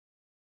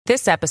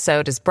This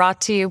episode is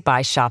brought to you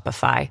by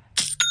Shopify.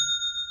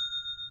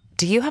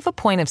 Do you have a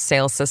point of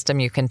sale system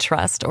you can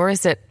trust, or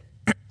is it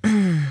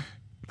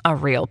a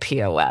real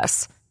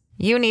POS?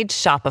 You need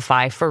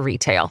Shopify for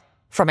retail.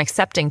 From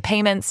accepting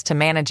payments to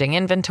managing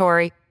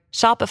inventory,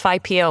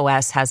 Shopify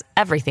POS has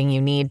everything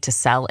you need to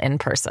sell in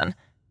person.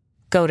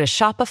 Go to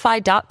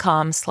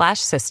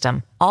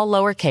shopify.com/system, all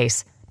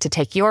lowercase, to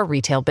take your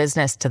retail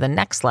business to the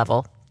next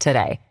level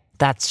today.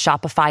 That's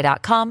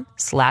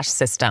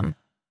shopify.com/system.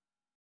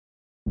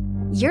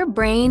 Your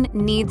brain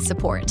needs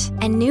support,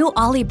 and new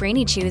Ollie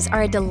Brainy Chews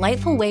are a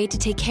delightful way to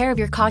take care of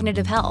your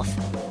cognitive health.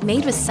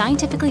 Made with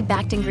scientifically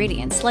backed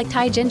ingredients like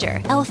Thai ginger,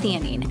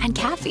 L-theanine, and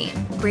caffeine,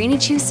 Brainy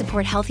Chews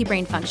support healthy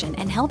brain function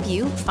and help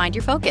you find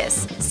your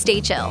focus,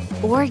 stay chill,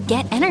 or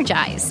get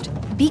energized.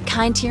 Be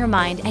kind to your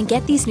mind and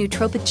get these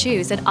nootropic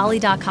chews at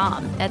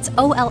ollie.com. That's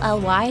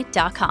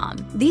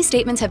OLLY.com. These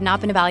statements have not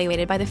been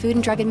evaluated by the Food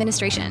and Drug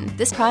Administration.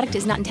 This product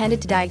is not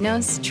intended to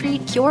diagnose,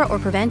 treat, cure, or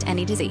prevent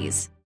any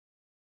disease.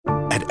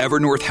 At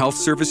Evernorth Health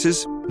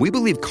Services, we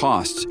believe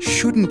costs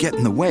shouldn't get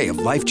in the way of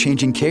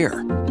life-changing care,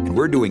 and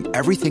we're doing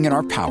everything in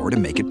our power to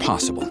make it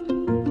possible.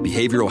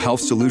 Behavioral health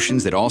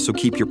solutions that also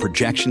keep your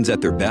projections at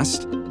their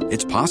best?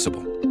 It's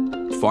possible.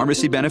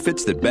 Pharmacy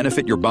benefits that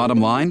benefit your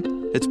bottom line?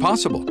 It's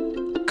possible.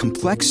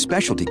 Complex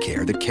specialty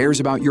care that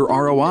cares about your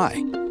ROI?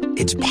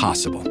 It's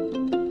possible.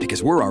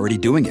 Because we're already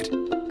doing it.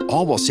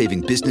 All while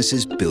saving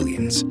businesses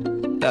billions.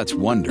 That's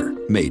Wonder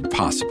made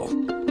possible.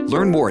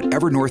 Learn more at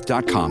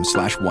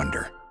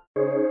evernorth.com/wonder.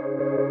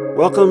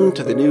 Welcome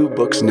to the New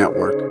Books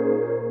Network.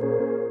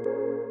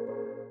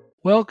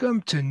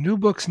 Welcome to New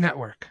Books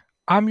Network.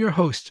 I'm your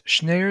host,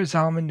 Schneur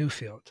Zalman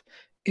Newfield.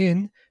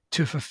 In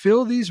To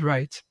Fulfill These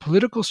Rights,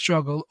 Political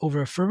Struggle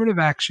Over Affirmative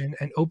Action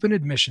and Open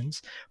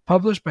Admissions,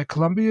 published by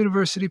Columbia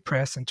University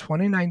Press in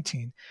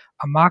 2019,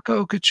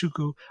 Amaka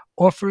Okechukwu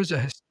offers a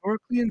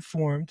historically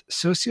informed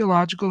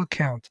sociological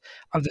account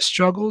of the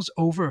struggles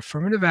over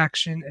affirmative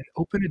action and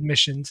open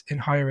admissions in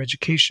higher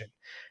education.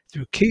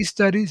 Through case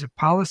studies of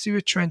policy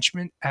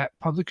retrenchment at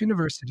public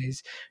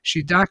universities,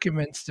 she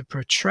documents the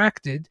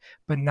protracted,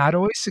 but not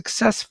always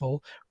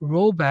successful,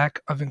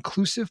 rollback of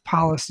inclusive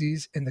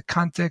policies in the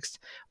context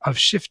of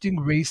shifting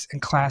race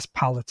and class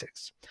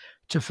politics.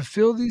 To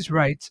Fulfill These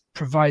Rights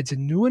provides a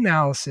new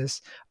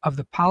analysis of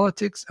the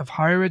politics of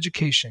higher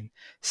education,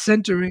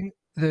 centering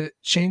the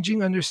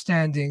changing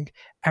understanding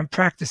and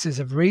practices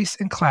of race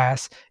and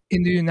class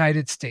in the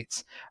United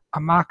States.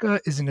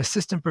 Amaka is an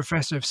assistant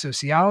professor of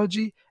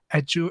sociology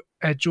at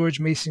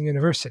George Mason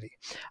University.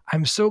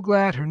 I'm so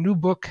glad her new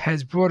book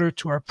has brought her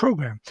to our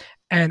program.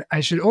 And I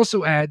should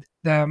also add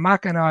that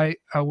Amaka and I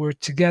were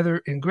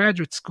together in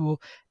graduate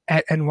school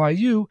at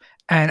NYU,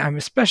 and I'm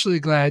especially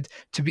glad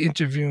to be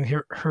interviewing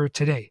her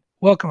today.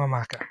 Welcome,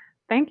 Amaka.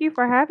 Thank you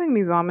for having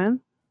me, Zalman.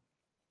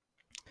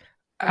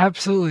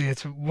 Absolutely.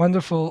 It's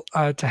wonderful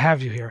to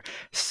have you here.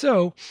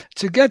 So,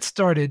 to get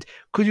started,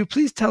 could you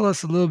please tell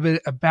us a little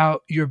bit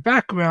about your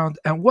background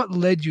and what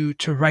led you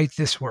to write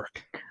this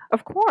work?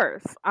 Of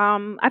course.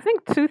 I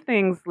think two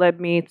things led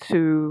me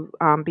to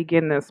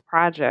begin this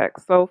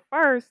project. So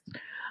first,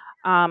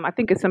 I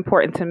think it's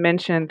important to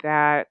mention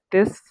that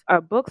this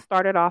book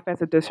started off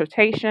as a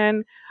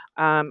dissertation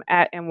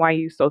at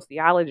NYU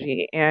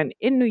Sociology. And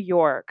in New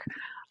York,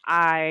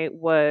 I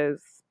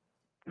was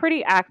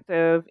pretty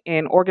active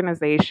in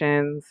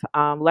organizations,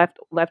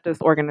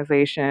 leftist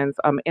organizations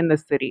in the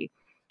city.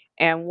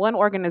 And one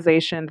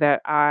organization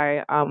that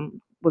I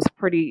was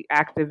pretty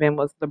active in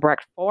was the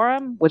Brecht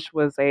Forum, which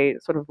was a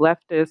sort of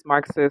leftist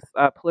Marxist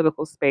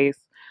political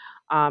space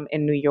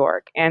in New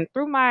York. And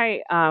through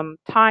my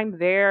time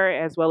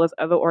there, as well as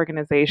other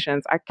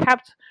organizations, I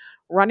kept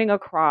running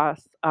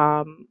across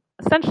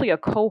essentially a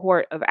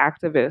cohort of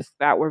activists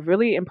that were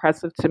really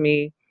impressive to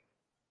me.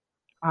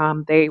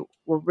 They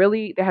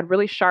had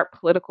really sharp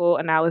political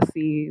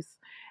analyses,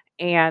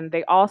 and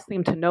they all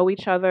seemed to know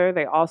each other.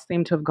 They all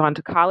seemed to have gone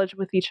to college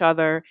with each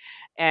other.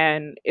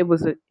 And it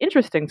was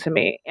interesting to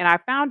me. And I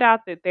found out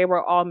that they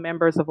were all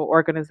members of an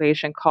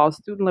organization called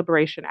Student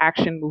Liberation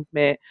Action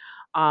Movement,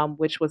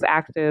 which was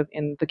active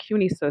in the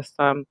CUNY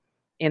system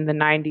in the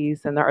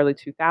 90s and the early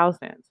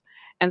 2000s.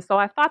 And so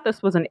I thought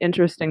this was an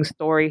interesting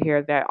story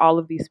here that all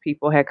of these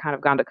people had kind of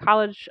gone to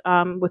college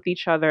with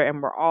each other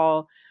and were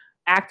all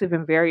active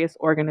in various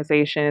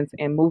organizations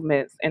and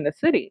movements in the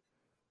city.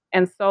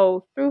 And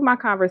so through my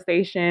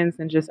conversations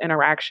and just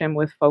interaction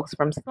with folks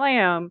from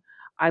SLAM,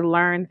 I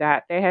learned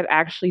that they had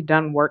actually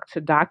done work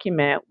to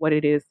document what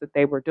it is that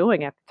they were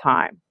doing at the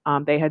time.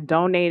 They had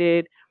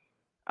donated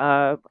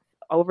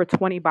over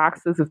 20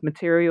 boxes of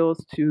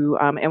materials to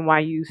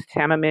NYU's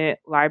Tamiment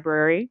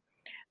Library,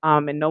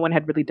 and no one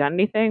had really done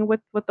anything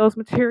with those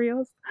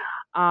materials.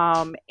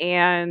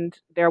 And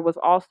there was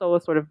also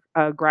a sort of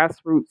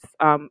grassroots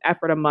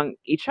effort among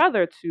each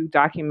other to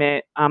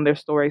document their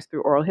stories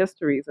through oral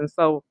histories. And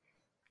so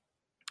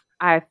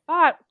I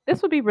thought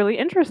this would be really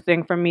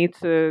interesting for me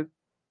to,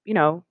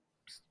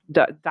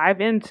 dive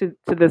into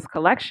this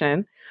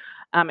collection.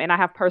 And I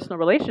have personal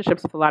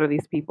relationships with a lot of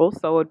these people,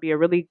 so it would be a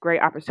really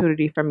great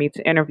opportunity for me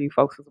to interview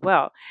folks as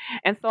well.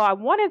 And so I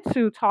wanted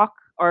to talk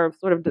or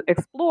sort of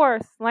explore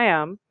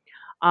SLAM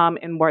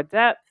in more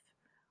depth.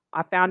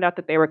 I found out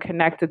that they were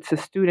connected to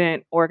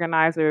student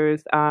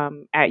organizers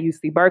at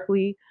UC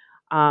Berkeley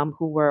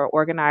who were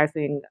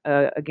organizing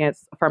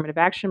against affirmative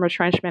action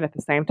retrenchment at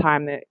the same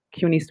time that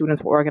CUNY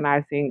students were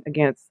organizing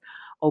against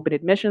open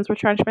admissions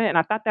retrenchment. And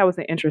I thought that was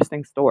an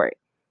interesting story.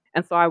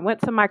 And so I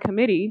went to my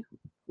committee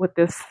with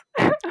this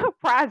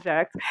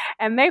project,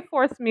 and they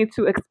forced me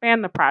to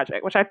expand the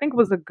project, which I think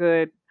was a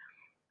good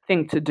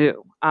thing to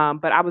do.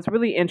 But I was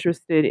really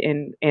interested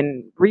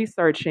in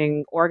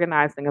researching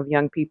organizing of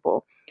young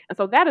people. And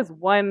so that is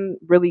one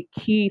really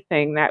key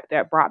thing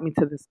that brought me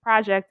to this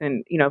project.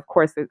 And, of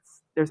course,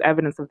 there's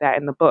evidence of that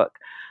in the book.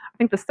 I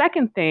think the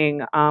second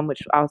thing,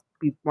 which I'll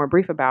be more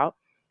brief about,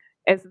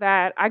 is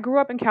that I grew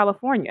up in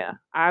California.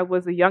 I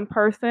was a young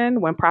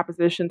person when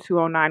Proposition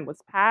 209 was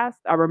passed.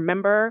 I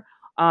remember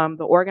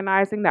the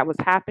organizing that was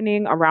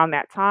happening around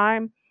that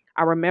time.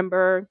 I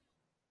remember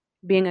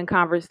being in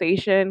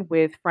conversation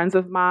with friends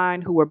of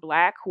mine who were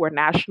Black, who were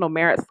national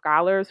merit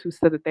scholars, who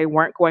said that they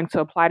weren't going to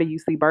apply to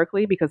UC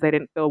Berkeley because they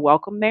didn't feel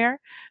welcome there.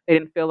 They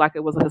didn't feel like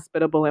it was a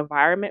hospitable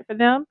environment for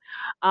them.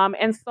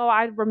 And so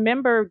I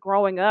remember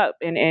growing up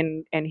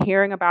and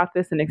hearing about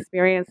this and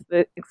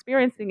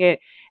experiencing it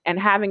and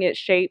having it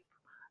shape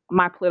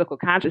my political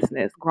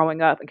consciousness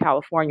growing up in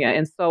California.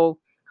 And so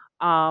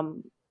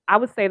I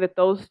would say that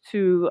those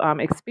two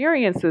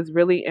experiences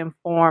really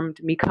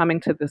informed me coming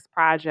to this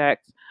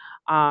project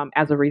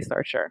as a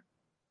researcher.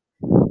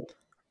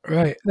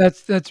 Right.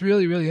 That's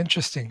really, really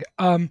interesting.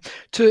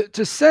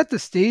 To set the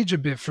stage a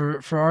bit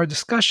for our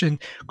discussion,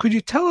 could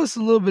you tell us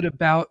a little bit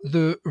about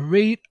the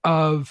rate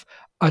of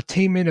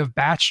attainment of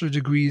bachelor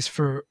degrees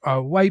for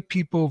white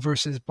people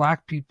versus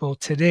Black people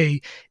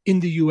today in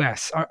the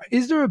U.S.?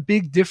 Is there a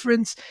big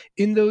difference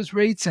in those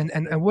rates, and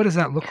what does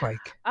that look like?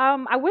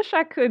 I wish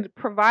I could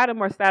provide a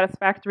more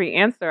satisfactory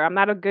answer.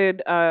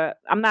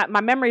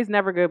 My memory is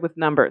never good with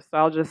numbers, so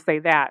I'll just say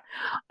that.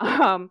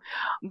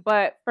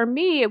 But for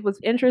me, it was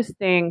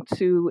interesting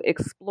to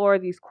explore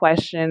these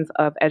questions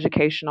of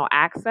educational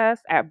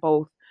access at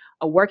both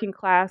a working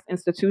class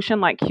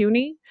institution like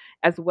CUNY,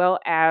 as well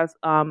as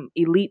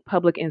elite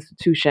public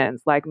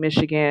institutions like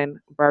Michigan,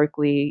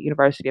 Berkeley,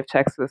 University of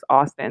Texas,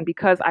 Austin,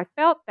 because I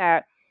felt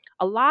that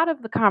a lot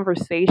of the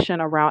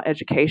conversation around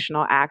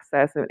educational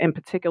access, and in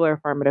particular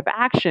affirmative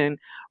action,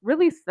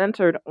 really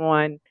centered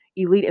on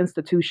elite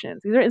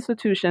institutions. These are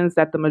institutions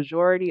that the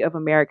majority of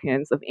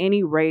Americans of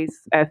any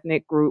race,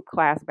 ethnic group,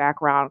 class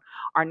background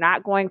are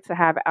not going to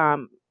have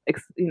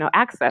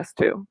access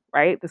to,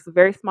 right? This is a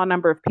very small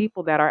number of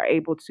people that are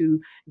able to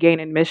gain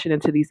admission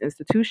into these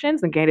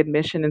institutions and gain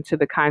admission into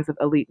the kinds of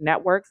elite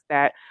networks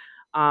that,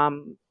 are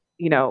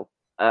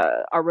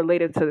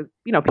related to,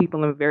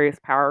 people in various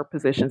power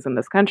positions in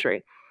this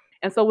country.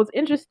 And so it was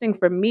interesting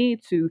for me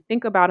to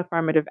think about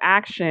affirmative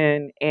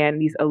action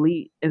and these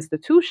elite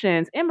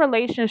institutions in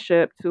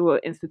relationship to an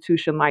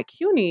institution like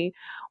CUNY,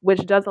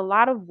 which does a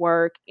lot of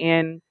work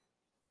in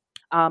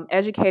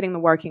educating the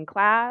working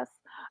class.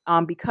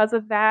 Because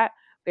of that,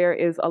 there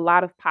is a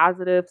lot of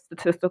positive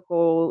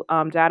statistical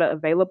data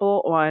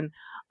available on,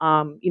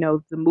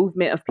 the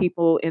movement of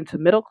people into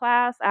middle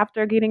class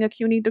after getting a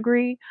CUNY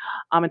degree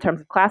in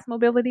terms of class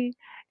mobility.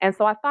 And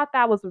so I thought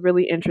that was a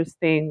really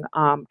interesting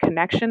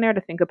connection there to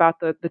think about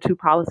the two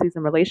policies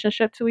in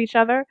relationship to each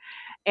other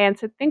and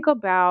to think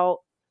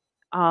about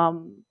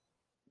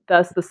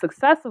thus the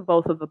success of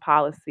both of the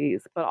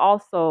policies, but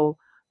also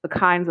the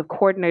kinds of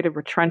coordinated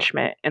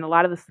retrenchment and a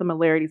lot of the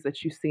similarities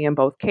that you see in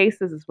both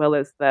cases, as well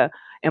as the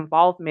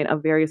involvement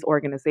of various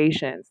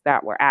organizations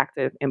that were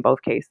active in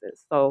both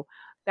cases. So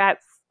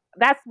that's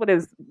what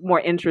is more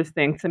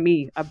interesting to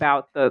me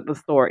about the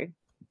story.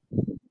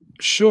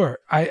 Sure.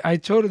 I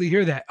totally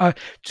hear that.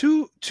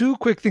 Two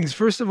quick things.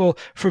 First of all,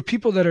 for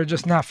people that are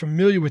just not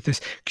familiar with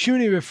this,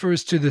 CUNY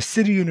refers to the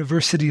City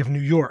University of New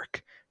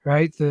York,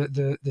 right?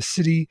 The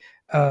city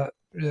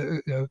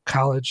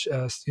college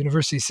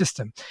university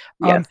system.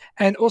 Yes.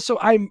 And also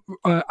I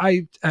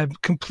am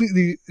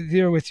completely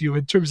there with you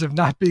in terms of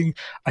not being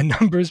a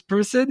numbers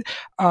person.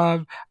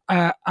 And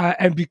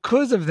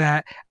because of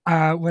that,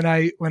 when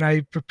I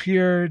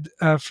prepare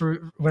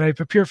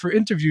for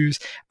interviews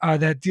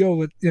that deal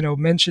with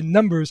mention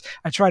numbers,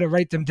 I try to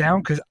write them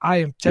down because I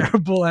am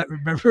terrible at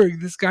remembering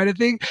this kind of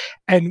thing.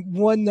 And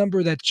one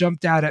number that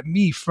jumped out at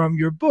me from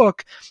your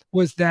book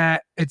was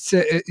that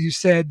you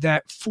said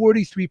that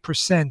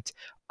 43%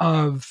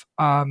 of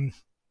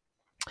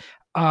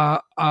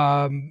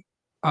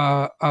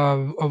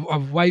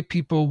white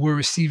people were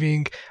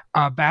receiving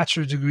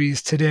bachelor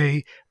degrees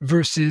today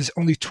versus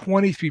only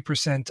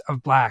 23%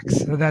 of Blacks.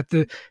 So that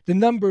the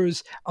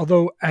numbers,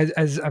 although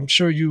as I'm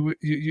sure you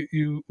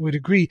would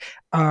agree,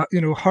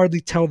 hardly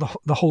tell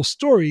the whole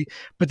story,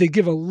 but they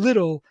give a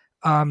little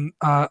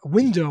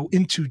window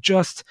into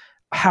just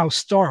how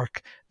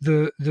stark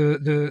the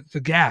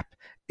gap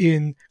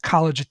in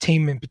college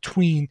attainment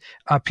between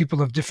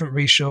people of different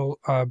racial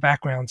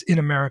backgrounds in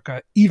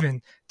America,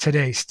 even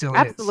today, still is.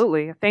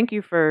 Absolutely. Thank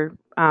you for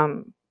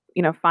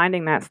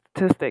finding that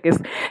statistic.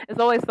 It's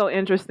always so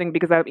interesting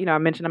because I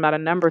mentioned I'm not a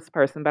numbers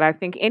person, but I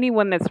think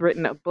anyone that's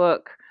written a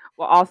book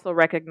will also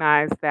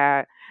recognize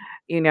that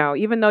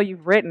even though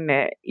you've written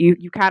it,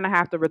 you kind of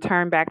have to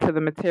return back to the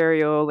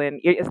material,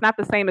 and it's not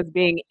the same as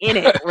being in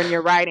it when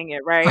you're writing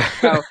it, right?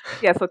 So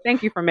yeah, so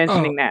thank you for Oh,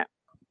 mentioning that.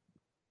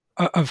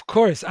 of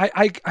course.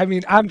 I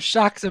mean, I'm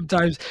shocked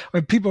sometimes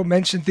when people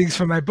mention things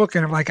from my book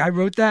and I'm like, I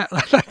wrote that.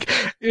 Like,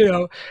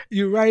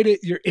 you write it,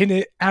 you're in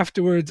it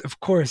afterwards. Of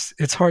course,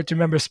 it's hard to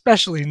remember,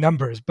 especially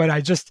numbers. But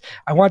I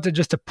wanted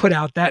just to put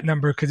out that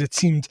number because it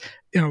seemed,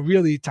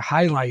 really to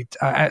highlight,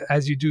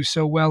 as you do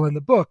so well in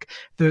the book,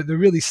 the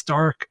really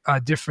stark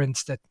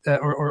difference that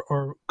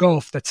or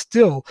gulf that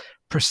still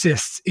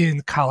persists in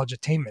college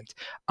attainment.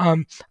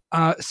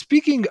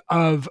 Speaking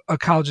of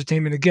college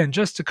attainment, again,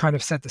 just to kind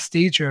of set the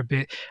stage here a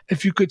bit,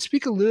 if you could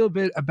speak a little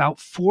bit about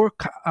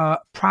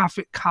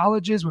for-profit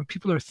colleges when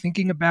people are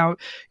thinking about,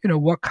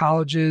 what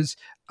colleges,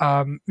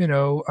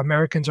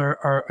 Americans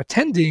are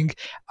attending.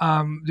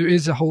 There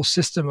is a whole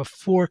system of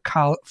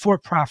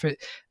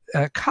for-profit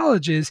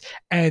colleges,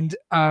 and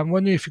I'm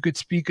wondering if you could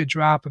speak a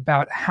drop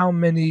about how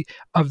many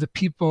of the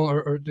people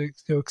or the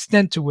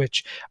extent to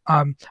which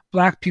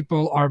Black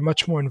people are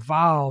much more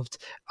involved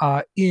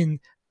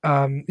in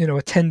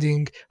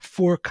attending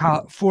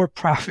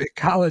for-profit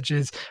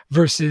colleges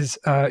versus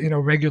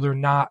regular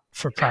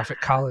not-for-profit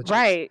colleges.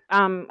 Right.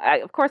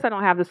 Of course, I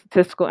don't have the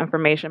statistical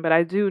information, but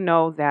I do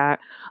know that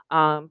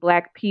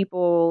Black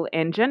people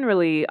and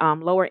generally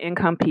lower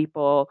income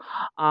people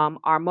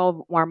are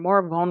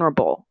more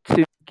vulnerable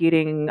to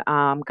getting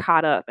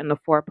caught up in the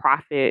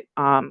for-profit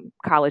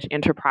college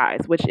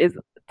enterprise, which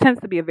tends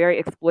to be a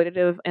very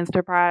exploitative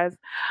enterprise.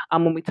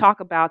 When we talk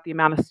about the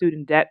amount of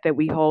student debt that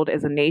we hold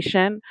as a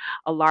nation,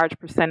 a large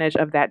percentage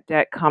of that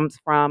debt comes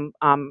from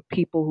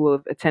people who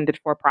have attended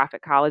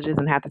for-profit colleges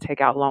and had to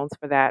take out loans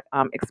for that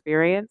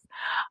experience.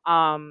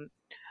 Um,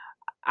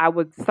 I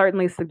would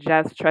certainly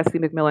suggest Tressie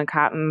McMillan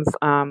Cotton's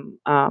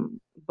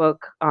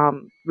book,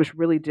 which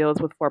really deals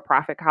with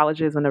for-profit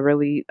colleges in a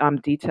really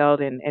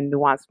detailed and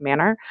nuanced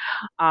manner,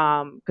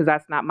 because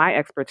that's not my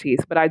expertise.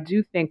 But I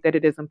do think that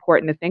it is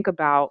important to think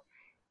about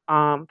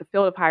the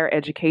field of higher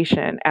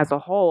education as a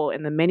whole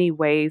and the many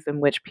ways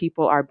in which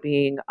people are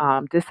being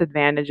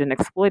disadvantaged and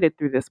exploited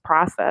through this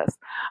process.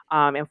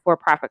 And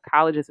for-profit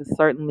colleges is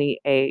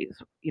certainly a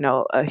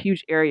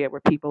huge area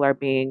where people are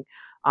being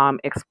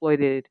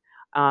exploited,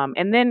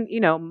 and then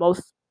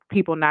most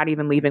people not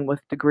even leaving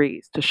with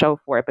degrees to show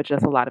for it, but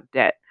just a lot of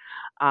debt.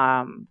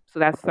 So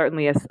that's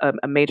certainly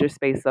a major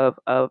space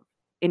of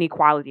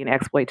inequality and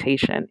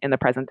exploitation in the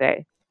present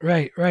day.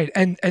 Right, right.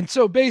 And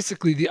so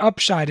basically the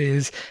upshot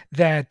is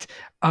that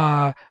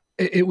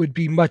it would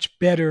be much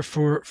better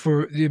for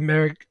the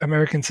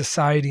American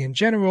society in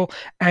general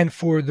and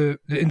for the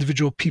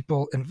individual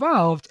people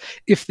involved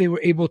if they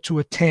were able to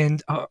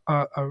attend a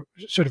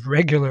sort of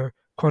regular,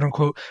 quote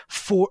unquote,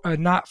 for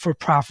not for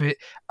profit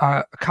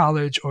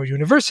college or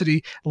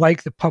university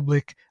like the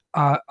public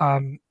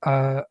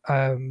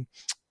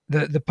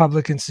the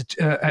public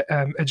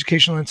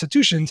educational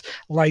institutions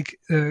like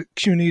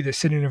CUNY, the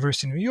City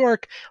University of New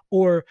York,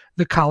 or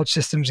the college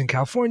systems in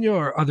California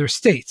or other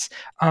states.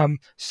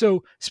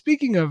 So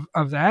speaking of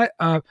that,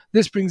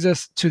 this brings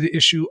us to the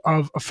issue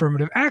of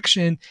affirmative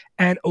action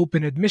and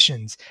open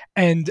admissions.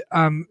 And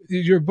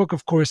your book,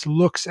 of course,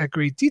 looks at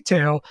great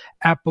detail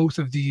at both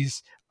of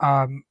these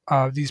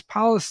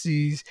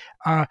policies.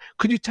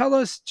 Could you tell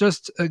us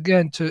just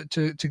again to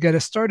get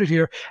us started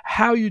here,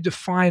 how you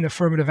define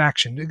affirmative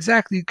action?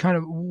 Exactly kind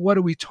of what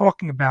are we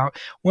talking about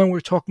when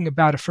we're talking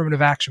about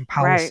affirmative action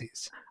Right.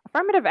 policies?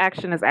 Affirmative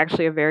action is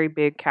actually a very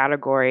big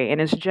category,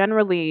 and it's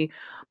generally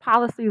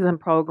policies and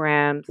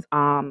programs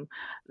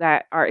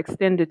that are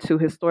extended to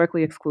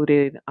historically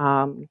excluded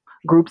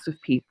groups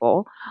of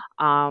people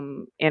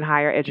in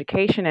higher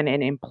education and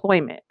in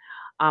employment.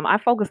 I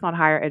focus on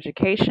higher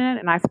education,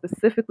 and I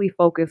specifically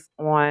focus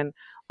on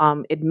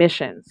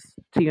admissions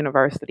to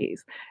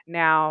universities.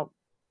 Now,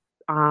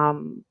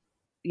 um,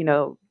 you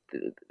know,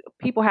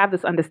 people have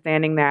this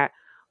understanding that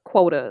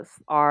quotas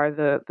are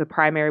the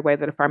primary way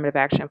that affirmative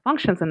action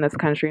functions in this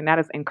country, and that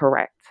is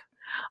incorrect.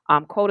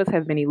 Quotas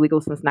have been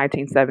illegal since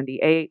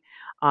 1978.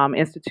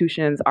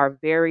 Institutions are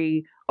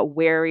very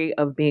wary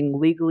of being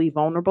legally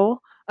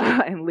vulnerable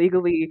and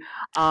legally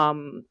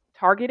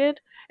targeted.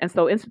 And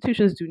so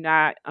institutions do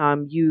not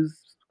use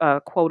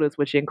quotas,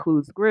 which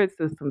includes grid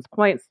systems,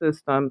 point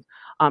systems,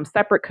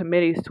 separate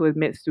committees to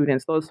admit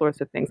students, those sorts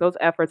of things. Those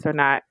efforts are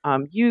not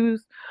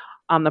used.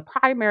 The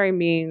primary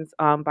means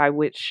by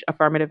which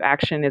affirmative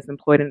action is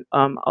employed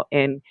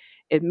in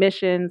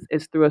admissions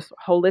is through a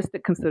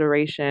holistic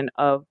consideration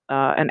of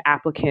an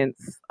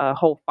applicant's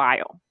whole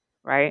file,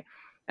 right?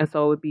 And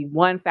so it would be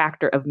one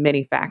factor of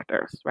many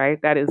factors,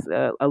 right? That is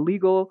a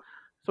legal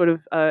sort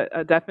of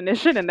a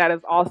definition, and that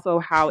is also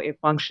how it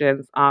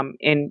functions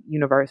in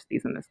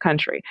universities in this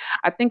country.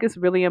 I think it's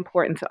really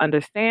important to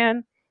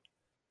understand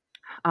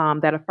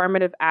that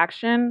affirmative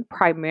action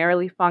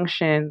primarily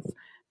functions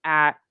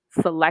at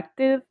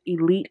selective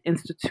elite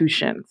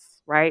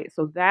institutions, right?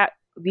 So that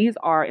these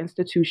are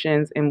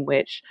institutions in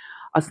which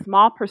a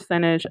small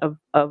percentage of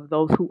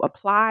those who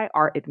apply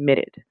are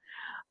admitted.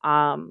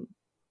 Um,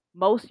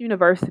 Most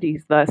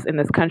universities, thus, in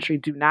this country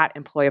do not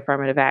employ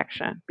affirmative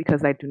action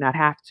because they do not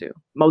have to.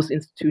 Most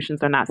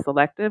institutions are not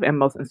selective and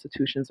most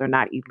institutions are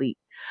not elite.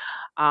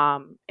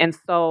 And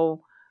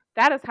so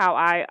that is how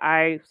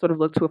I sort of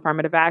look to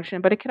affirmative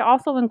action, but it can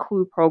also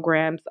include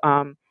programs,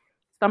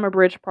 summer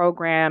bridge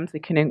programs.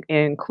 It can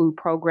include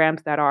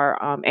programs that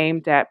are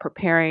aimed at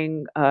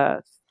preparing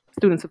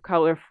students of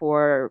color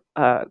for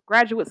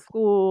graduate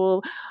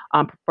school,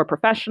 for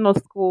professional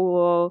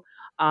school.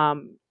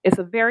 It's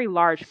a very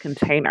large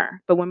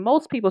container. But when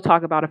most people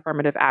talk about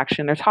affirmative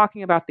action, they're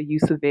talking about the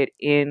use of it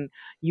in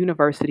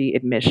university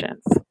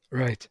admissions.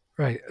 Right,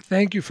 right.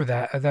 Thank you for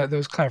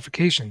those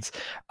clarifications.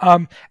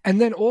 And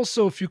then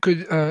also, if you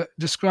could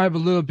describe a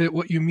little bit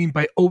what you mean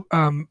by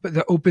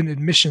the open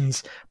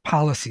admissions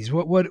policies.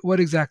 What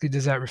exactly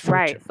does that refer to?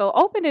 Right. So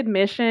open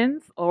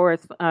admissions, or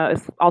it's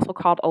also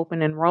called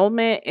open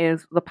enrollment,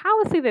 is the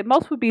policy that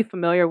most would be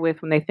familiar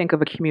with when they think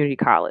of a community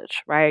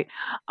college, right?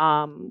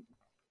 Um,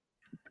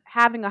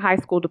 Having a high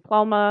school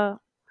diploma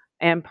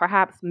and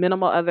perhaps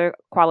minimal other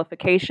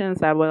qualifications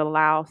that would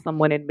allow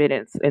someone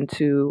admittance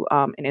into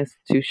an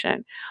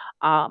institution.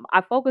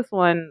 I focus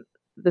on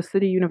the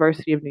City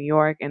University of New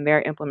York and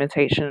their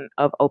implementation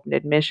of open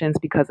admissions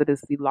because it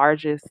is the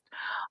largest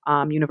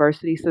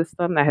university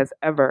system that has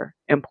ever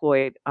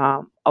employed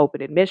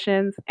open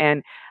admissions.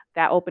 And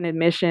that open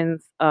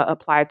admissions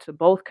applied to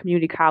both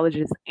community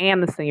colleges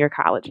and the senior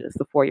colleges,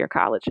 the four-year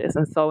colleges.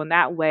 And so in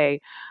that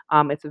way,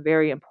 it's a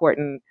very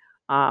important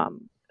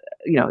um,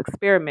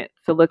 experiment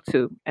to look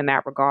to in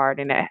that regard.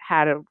 And it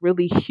had a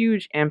really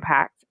huge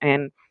impact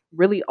and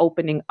really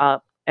opening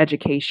up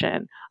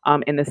education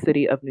in the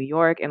city of New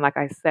York. And like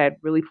I said,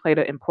 really played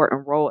an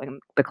important role in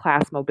the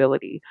class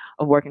mobility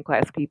of working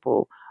class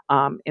people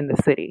in the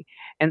city.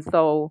 And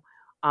so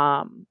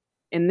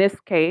in this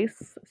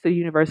case, City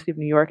University of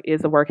New York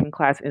is a working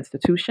class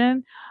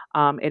institution.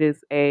 It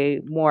is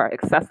a more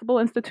accessible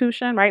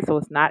institution, right? So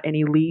it's not an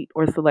elite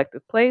or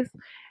selective place.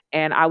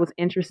 And I was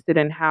interested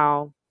in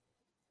how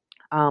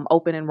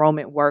open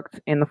enrollment worked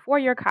in the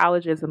four-year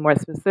colleges, and more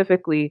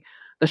specifically,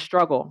 the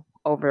struggle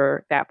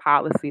over that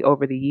policy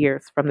over the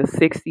years from the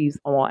 60s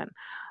on.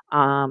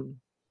 Um,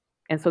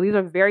 and so these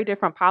are very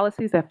different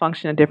policies that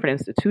function in different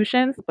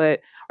institutions, or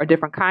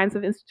different kinds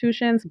of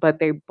institutions, but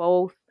they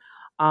both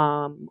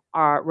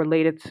are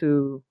related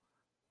to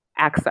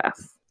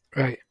access.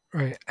 Right,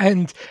 right.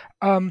 And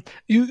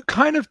you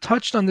kind of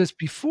touched on this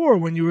before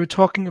when you were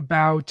talking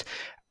about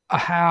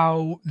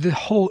how the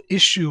whole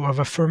issue of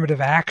affirmative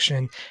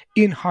action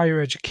in higher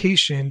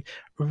education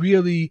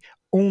really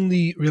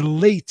only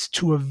relates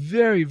to a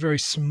very, very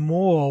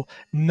small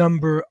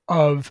number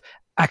of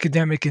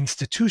academic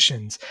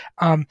institutions.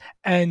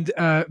 And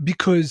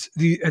because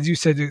as you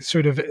said, the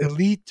sort of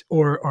elite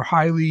or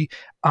highly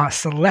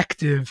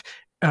selective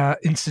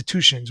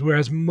institutions,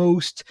 whereas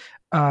most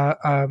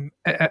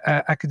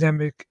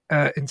academic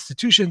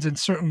institutions and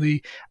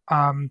certainly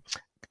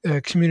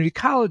community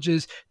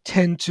colleges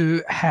tend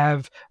to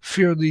have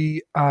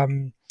fairly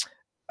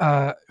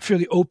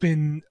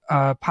open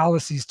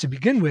policies to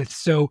begin with.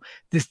 So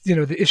this,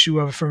 the issue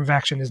of affirmative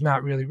action is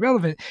not really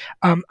relevant.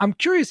 I'm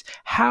curious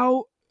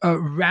how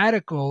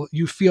radical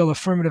you feel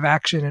affirmative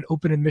action and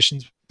open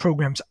admissions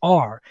programs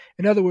are.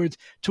 In other words,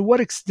 to what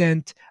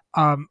extent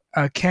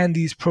can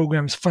these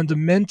programs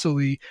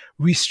fundamentally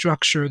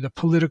restructure the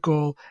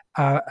political,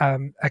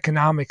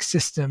 economic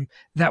system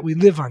that we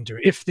live under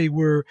if they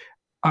were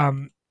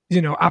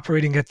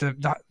operating at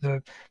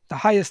the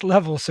highest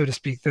level, so to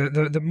speak,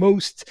 the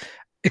most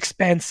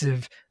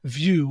expansive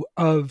view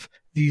of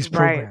these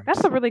programs? Right.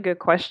 That's a really good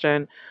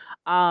question.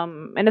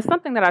 And it's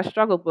something that I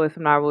struggled with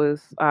when I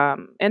was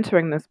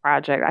entering this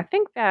project. I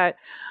think that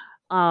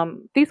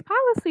these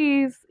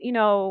policies,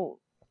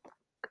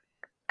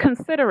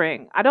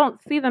 considering, I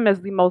don't see them as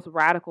the most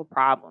radical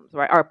problems,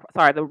 right? Or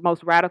sorry, the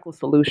most radical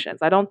solutions.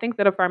 I don't think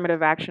that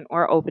affirmative action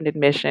or open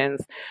admissions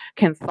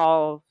can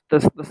solve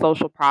the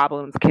social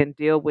problems, can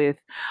deal with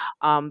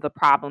the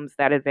problems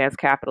that advanced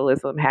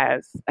capitalism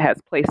has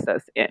placed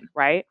us in,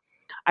 right?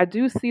 I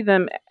do see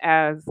them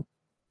as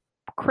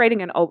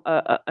creating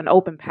an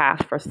open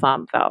path for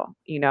some, though.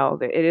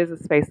 It is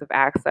a space of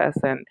access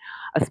and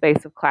a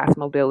space of class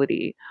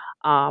mobility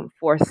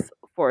for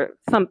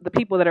some the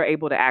people that are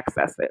able to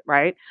access it,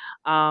 right?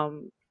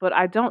 But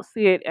I don't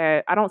see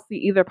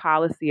either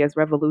policy as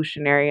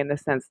revolutionary in the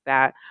sense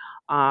that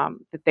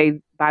that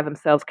they by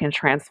themselves can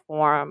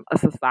transform a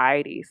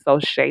society so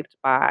shaped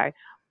by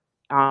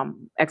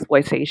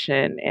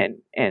exploitation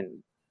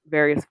and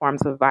various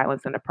forms of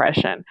violence and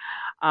oppression.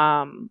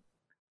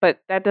 But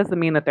that doesn't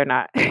mean that they're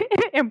not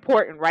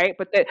important, right?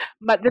 But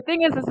the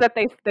thing is that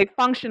they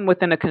function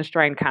within a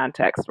constrained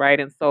context, right?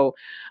 And so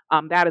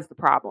that is the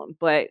problem.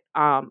 But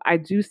I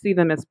do see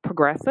them as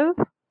progressive.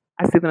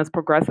 I see them as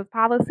progressive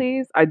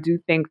policies. I do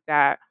think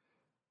that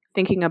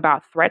thinking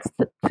about threats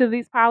to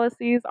these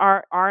policies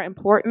are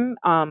important.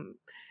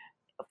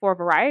 For a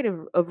variety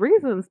of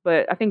reasons,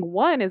 but I think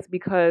one is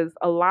because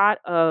a lot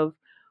of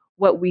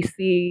what we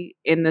see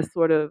in this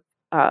sort of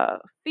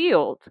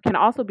field can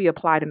also be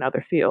applied in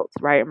other fields,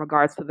 right? In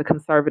regards to the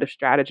conservative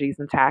strategies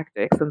and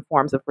tactics and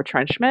forms of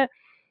retrenchment.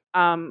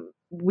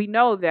 We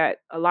know that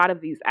a lot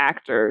of these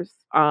actors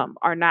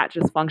are not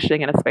just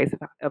functioning in a space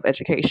of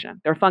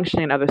education, they're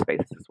functioning in other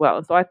spaces as well.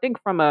 And so I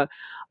think from a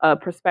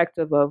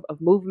perspective of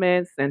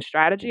movements and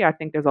strategy, I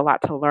think there's a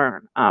lot to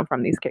learn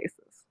from these cases.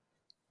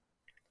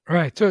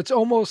 Right. So it's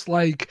almost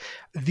like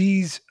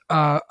these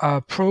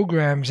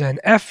programs and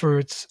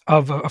efforts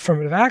of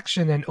affirmative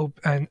action and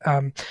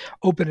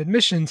open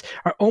admissions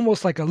are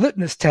almost like a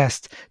litmus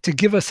test to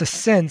give us a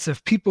sense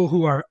of people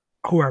who are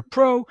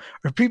pro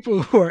or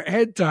people who are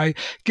anti,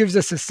 gives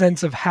us a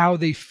sense of how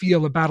they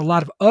feel about a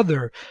lot of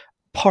other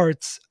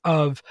parts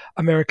of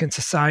American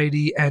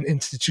society and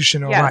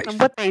institutional life. And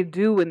what they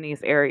do in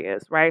these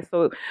areas, right?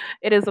 So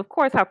it is, of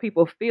course, how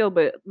people feel,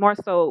 but more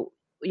so,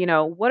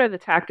 what are the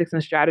tactics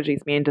and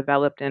strategies being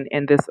developed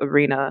in this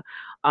arena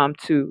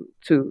to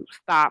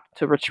stop,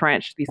 to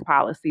retrench these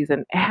policies,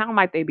 and how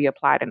might they be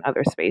applied in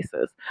other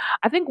spaces?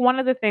 I think one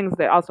of the things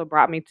that also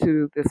brought me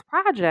to this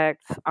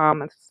project,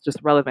 it's just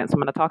relevant, so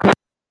I'm going to talk about.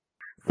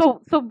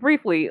 So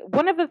briefly,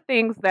 one of the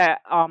things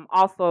that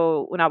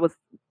also, when I was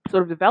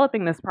sort of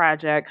developing this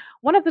project,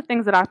 one of the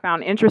things that I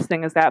found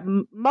interesting is that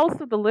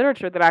most of the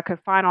literature that I could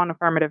find on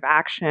affirmative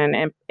action,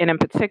 and in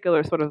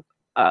particular, sort of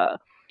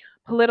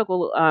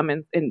political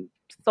and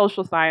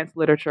social science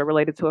literature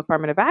related to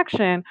affirmative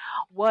action,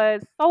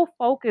 was so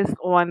focused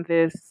on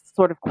this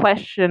sort of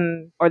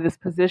question or this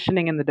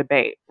positioning in the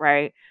debate,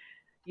 right?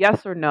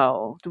 Yes or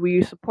no? Do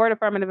we support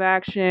affirmative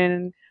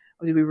action?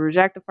 Or do we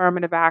reject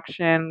affirmative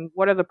action?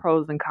 What are the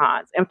pros and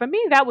cons? And for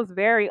me, that was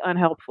very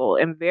unhelpful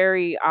and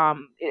very,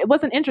 it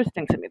wasn't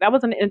interesting to me. That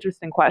was an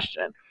interesting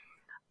question.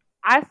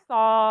 I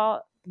saw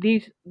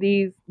these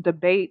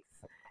debates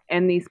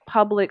and these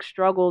public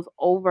struggles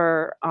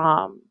over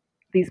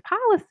these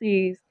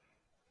policies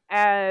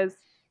as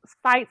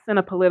fights in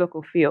a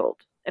political field.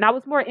 And I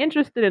was more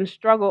interested in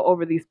struggle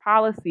over these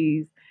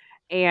policies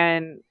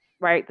and,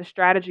 right, the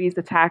strategies,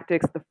 the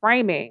tactics, the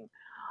framing,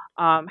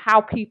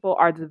 how people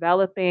are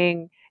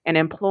developing and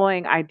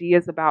employing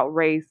ideas about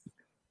race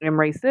and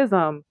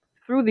racism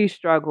through these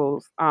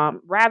struggles,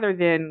 rather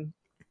than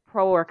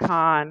pro or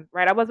con,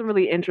 right? I wasn't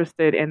really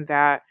interested in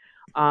that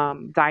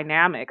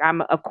dynamic.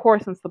 I'm, of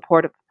course, in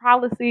support of the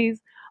policies,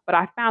 but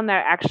I found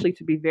that actually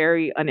to be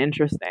very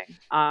uninteresting.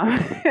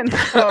 And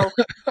so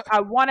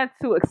I wanted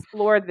to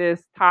explore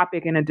this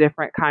topic in a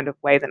different kind of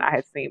way than I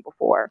had seen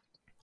before.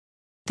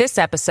 This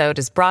episode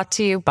is brought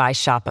to you by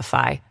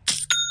Shopify.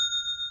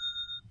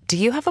 Do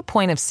you have a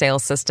point of sale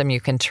system you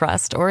can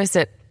trust, or is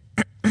it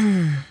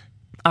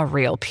a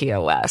real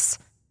POS?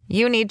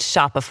 You need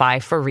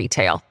Shopify for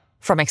retail.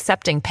 From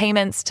accepting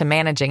payments to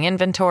managing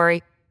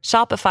inventory,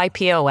 Shopify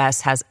POS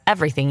has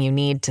everything you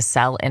need to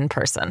sell in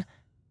person.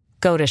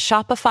 Go to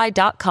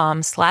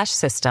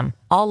shopify.com/system,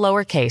 all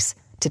lowercase,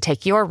 to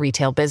take your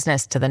retail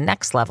business to the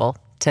next level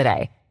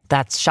today.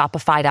 That's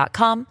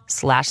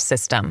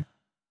shopify.com/system.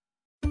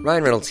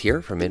 Ryan Reynolds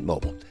here from Mint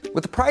Mobile.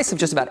 With the price of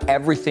just about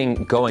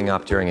everything going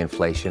up during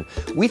inflation,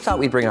 we thought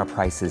we'd bring our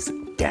prices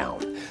down.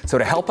 So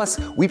to help us,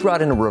 we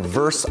brought in a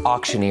reverse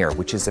auctioneer,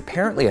 which is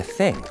apparently a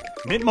thing.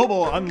 Mint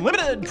Mobile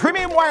Unlimited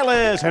Premium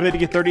Wireless. How to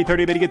get 30,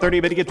 30, bit to get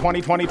 30, bit to get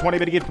 20, 20, 20,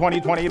 bit to get 20,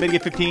 20, bit to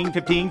get 15,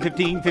 15,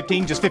 15,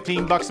 15, just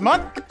 $15 a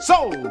month?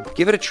 Sold!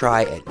 Give it a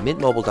try at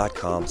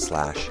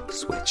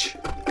mintmobile.com/switch.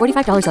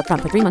 $45 up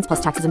front for 3 months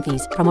plus taxes and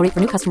fees. Promo rate for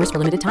new customers for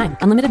limited time.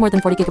 Unlimited more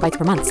than 40 gigabytes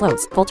per month.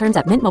 Slows full terms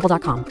at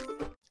mintmobile.com.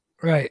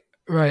 Right.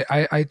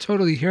 I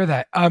totally hear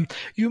that.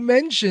 You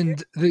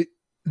mentioned the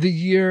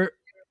year.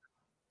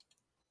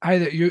 Hi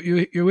there.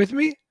 You're with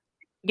me?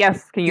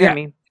 Yes. Can you hear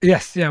me?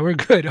 Yes. Yeah, we're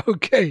good.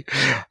 Okay.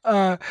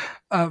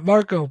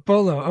 Marco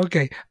Polo.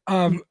 Okay.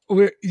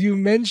 You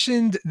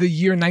mentioned the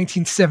year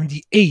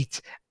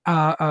 1978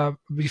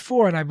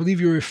 before, and I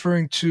believe you're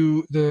referring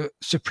to the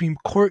Supreme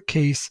Court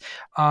case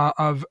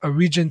of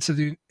Regents of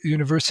the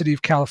University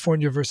of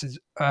California versus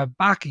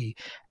Bakke.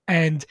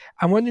 And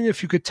I'm wondering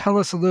if you could tell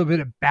us a little bit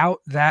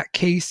about that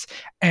case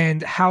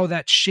and how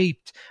that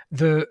shaped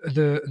the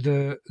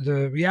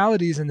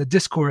realities and the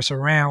discourse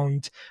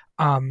around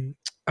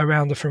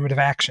affirmative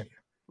action.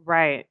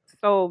 Right.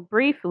 So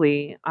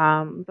briefly,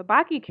 the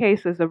Bakke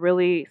case is a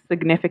really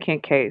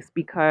significant case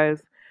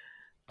because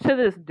to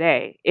this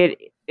day, it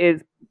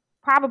is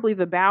probably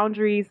the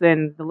boundaries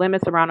and the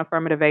limits around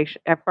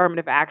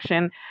affirmative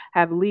action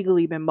have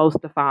legally been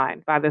most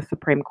defined by the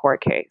Supreme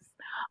Court case.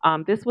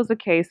 This was a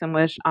case in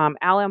which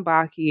Alan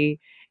Bakke,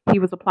 he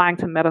was applying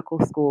to medical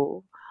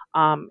school.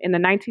 In the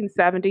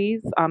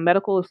 1970s,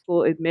 medical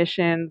school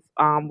admissions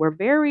were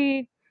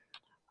very,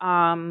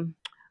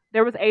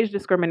 there was age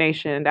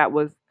discrimination that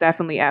was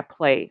definitely at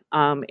play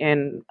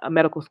in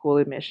medical school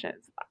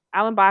admissions.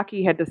 Alan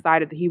Bakke had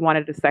decided that he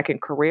wanted a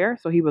second career,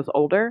 so he was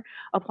older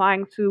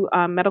applying to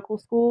medical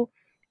school.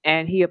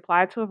 And he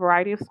applied to a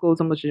variety of schools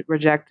and was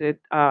rejected,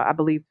 I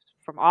believe,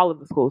 from all of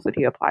the schools that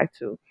he applied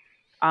to.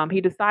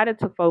 He decided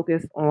to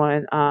focus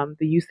on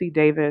the UC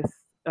Davis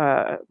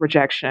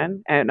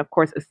rejection, and of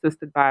course,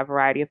 assisted by a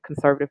variety of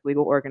conservative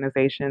legal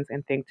organizations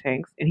and think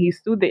tanks. And he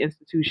sued the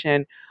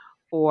institution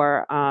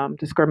for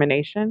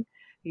discrimination.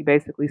 He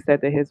basically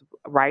said that his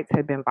rights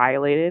had been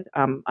violated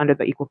under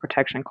the Equal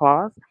Protection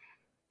Clause,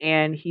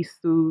 and he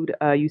sued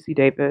UC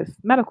Davis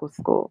Medical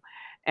School.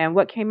 And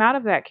what came out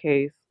of that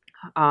case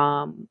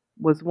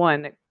was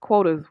one, that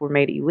quotas were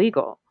made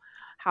illegal.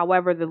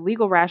 However, the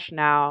legal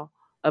rationale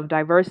of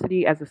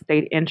diversity as a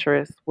state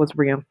interest was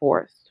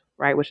reinforced,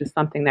 right, which is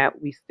something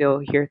that we still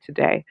hear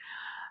today.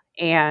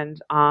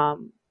 And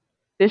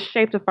this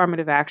shaped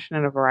affirmative action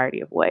in a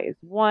variety of ways.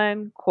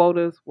 One,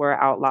 quotas were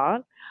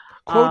outlawed.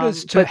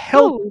 Quotas to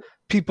help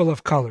people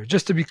of color,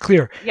 just to be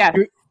clear. Yes,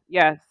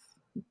 yes.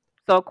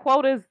 So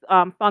quotas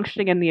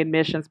functioning in the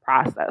admissions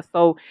process.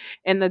 So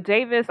in the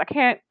Davis,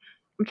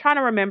 I'm trying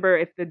to remember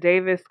if the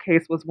Davis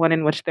case was one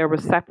in which there were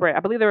separate, I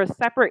believe there were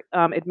separate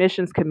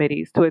admissions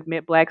committees to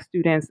admit Black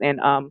students and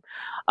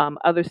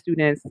other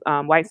students,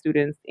 white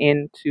students,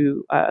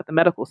 into the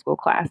medical school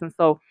class. And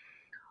so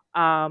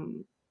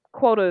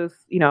quotas,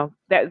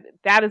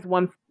 that is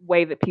one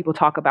way that people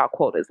talk about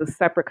quotas, as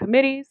separate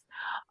committees.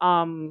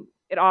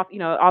 It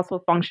also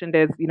functioned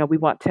as, we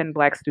want 10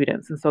 Black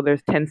students, and so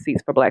there's 10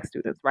 seats for Black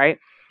students, right?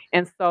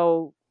 And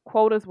so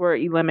quotas were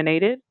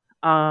eliminated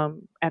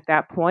at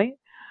that point.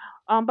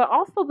 But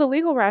also the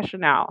legal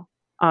rationale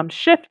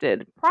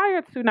shifted.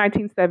 Prior to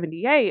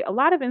 1978, a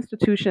lot of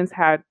institutions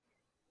had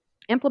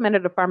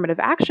implemented affirmative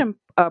action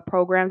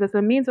programs as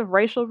a means of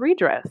racial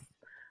redress,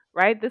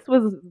 right? This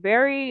was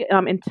very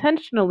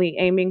intentionally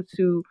aiming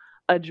to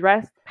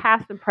address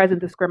past and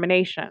present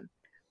discrimination,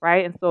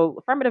 right? And so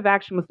affirmative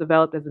action was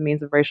developed as a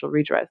means of racial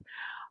redress.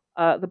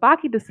 The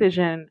Bakke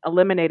decision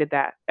eliminated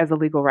that as a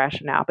legal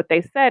rationale, but they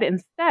said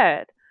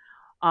instead,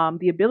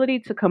 the ability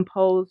to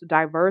compose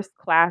diverse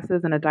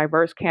classes and a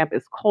diverse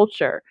campus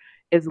culture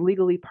is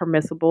legally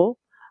permissible,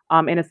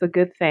 and it's a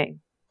good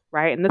thing,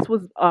 right? And this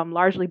was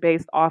largely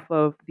based off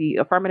of the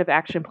affirmative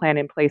action plan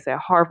in place at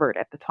Harvard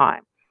at the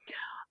time.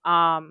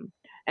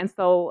 And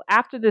so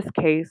after this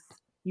case,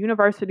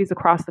 universities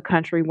across the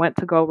country went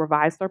to go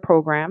revise their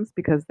programs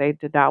because they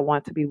did not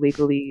want to be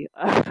legally,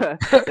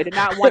 they did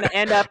not want to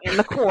end up in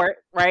the court,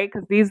 right?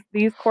 Because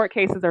these court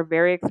cases are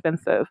very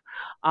expensive,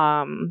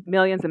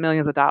 millions and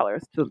millions of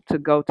dollars to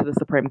go to the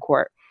Supreme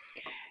Court.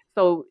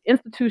 So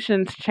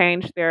institutions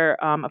changed their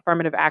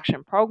affirmative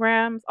action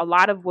programs. A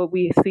lot of what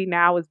we see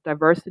now is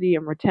diversity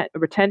and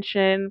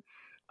retention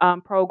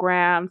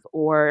programs,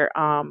 or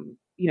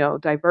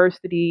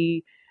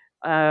diversity,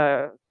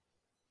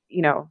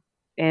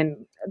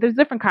 and there's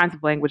different kinds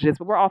of languages,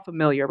 but we're all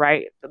familiar,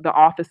 right? The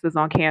offices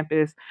on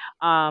campus,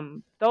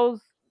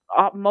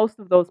 most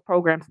of those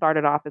programs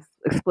started off as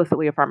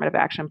explicitly affirmative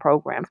action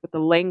programs, but the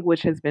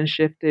language has been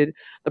shifted,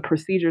 the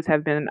procedures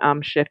have been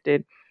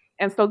shifted.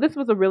 And so this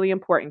was a really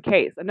important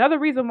case. Another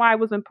reason why it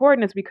was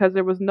important is because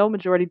there was no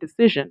majority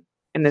decision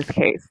in this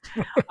case,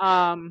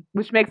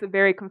 which makes it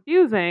very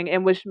confusing,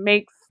 and which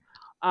makes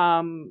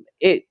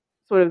it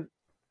sort of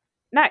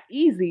not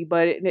easy,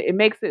 but it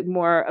makes it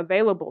more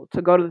available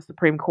to go to the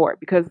Supreme Court,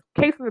 because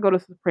cases that go to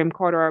the Supreme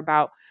Court are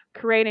about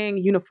creating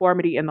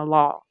uniformity in the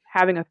law,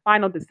 having a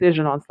final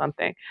decision on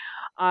something.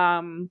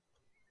 And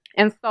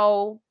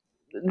so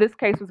this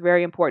case was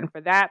very important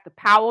for that. The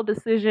Powell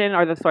decision,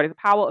 the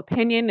Powell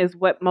opinion is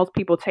what most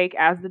people take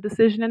as the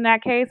decision in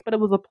that case, but it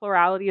was a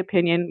plurality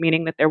opinion,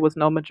 meaning that there was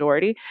no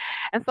majority.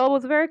 And so it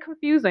was very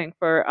confusing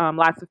for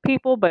lots of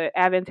people, but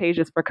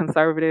advantageous for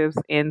conservatives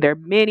in their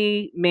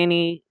many,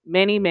 many,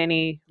 many,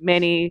 many,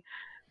 many,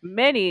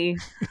 many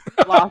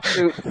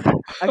lawsuits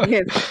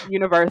against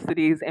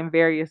universities in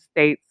various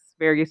states,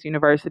 various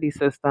university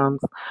systems,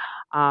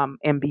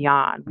 and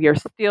beyond. We are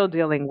still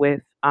dealing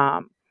with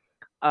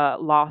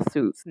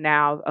lawsuits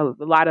now. A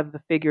lot of the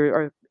figure,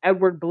 or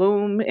Edward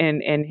Bloom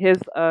and his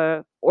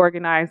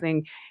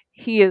organizing,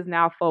 he is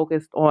now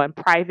focused on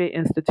private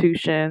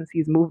institutions.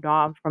 He's moved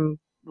on from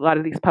a lot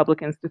of these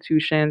public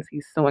institutions.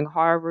 He's suing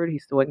Harvard.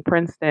 He's suing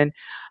Princeton.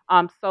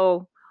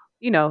 So,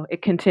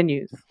 it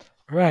continues.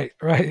 Right.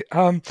 But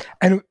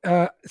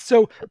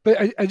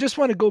I just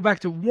want to go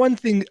back to one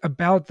thing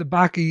about the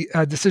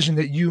Bakke decision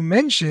that you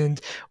mentioned,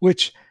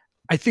 which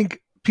I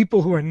think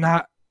people who are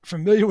not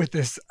familiar with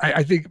this,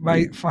 I think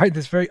might find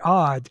this very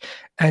odd,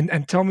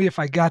 and tell me if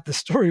I got the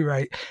story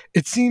right.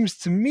 It seems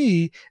to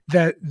me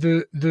that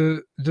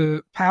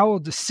the Powell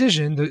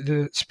decision,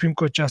 the Supreme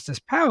Court Justice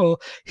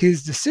Powell,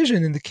 his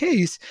decision in the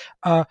case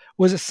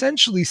was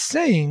essentially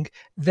saying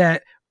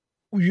that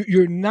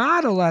you're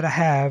not allowed to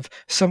have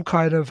some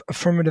kind of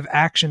affirmative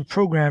action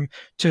program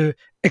to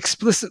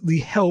explicitly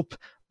help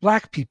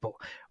Black people.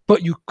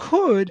 But you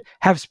could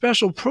have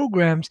special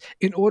programs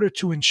in order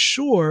to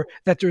ensure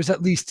that there's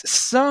at least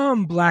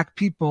some Black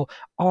people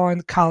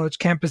on college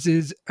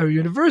campuses or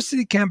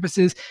university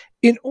campuses,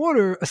 in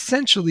order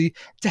essentially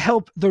to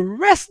help the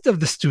rest of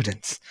the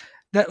students.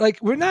 that like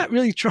we're not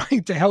really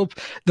trying to help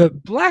the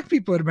Black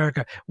people in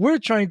America. We're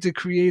trying to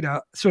create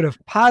a sort of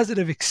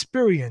positive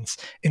experience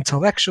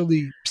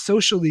intellectually,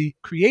 socially,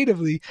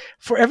 creatively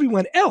for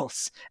everyone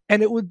else.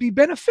 And it would be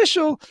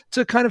beneficial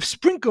to kind of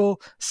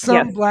sprinkle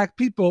some Yes. Black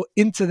people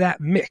into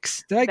that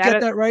mix. Did I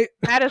get that right?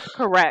 That is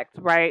correct,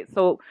 right?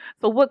 So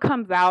what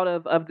comes out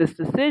of this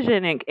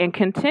decision and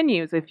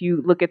continues, if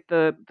you look at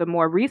the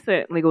more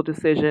recent legal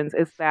decisions,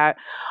 is that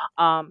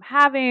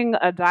having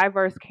a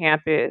diverse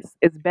campus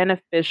is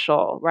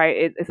beneficial,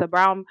 right? It's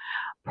about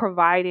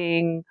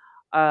providing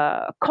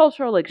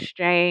cultural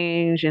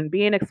exchange and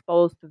being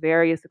exposed to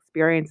various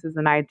experiences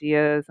and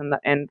ideas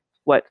and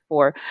what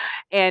for,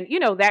 and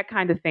that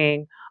kind of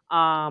thing.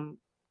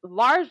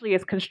 Largely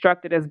is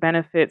constructed as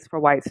benefits for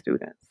white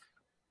students.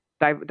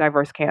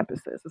 Diverse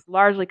campuses. It's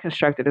largely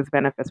constructed as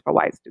benefits for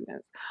white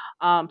students.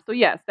 So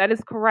yes, that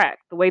is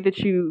correct. The way that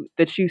you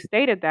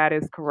stated that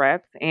is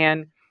correct,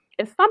 and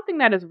it's something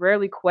that is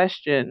rarely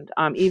questioned,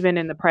 even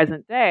in the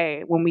present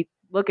day when we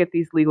look at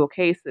these legal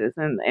cases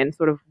and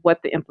sort of what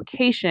the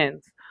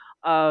implications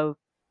of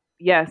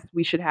yes,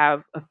 we should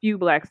have a few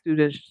Black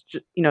students,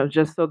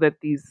 just so that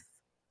these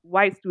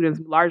white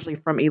students, largely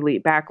from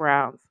elite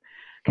backgrounds,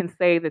 can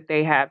say that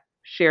they have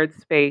shared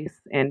space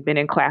and been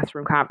in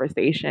classroom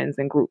conversations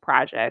and group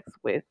projects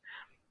with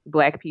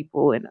Black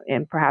people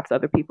and perhaps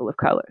other people of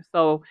color.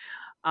 So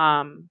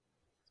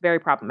it's very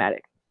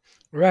problematic.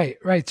 Right,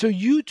 right. So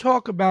you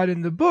talk about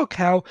in the book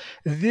how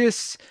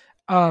this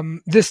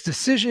this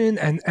decision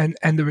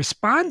and the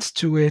response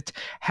to it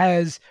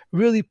has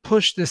really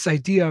pushed this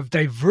idea of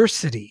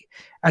diversity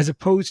as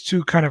opposed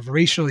to kind of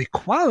racial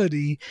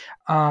equality.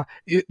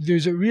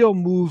 There's a real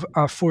move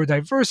for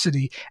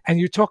diversity, and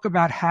you talk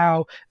about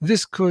how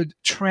this could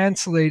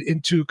translate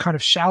into kind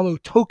of shallow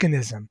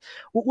tokenism.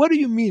 What do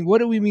you mean? What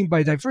do we mean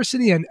by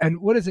diversity, and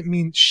what does it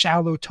mean,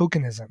 shallow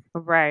tokenism?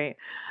 Right.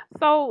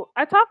 So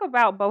I talk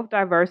about both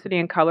diversity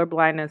and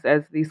colorblindness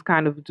as these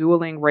kind of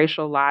dueling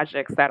racial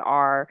logics that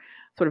are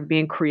sort of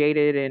being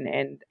created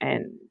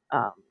and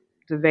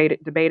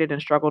debated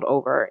and struggled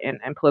over in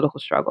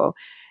political struggle.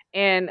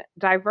 And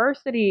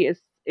diversity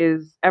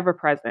is ever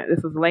present.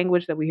 This is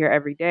language that we hear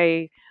every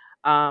day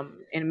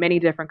in many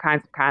different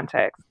kinds of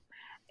contexts,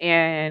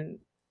 and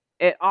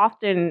it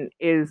often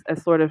is a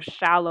sort of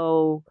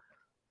shallow,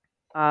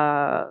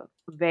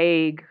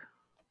 vague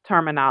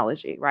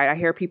terminology, right? I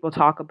hear people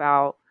talk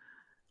about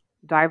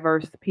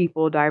diverse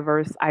people,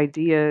 diverse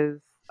ideas,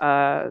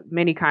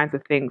 many kinds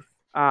of things.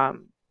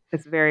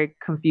 It's very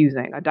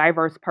confusing. A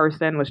diverse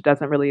person, which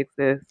doesn't really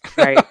exist,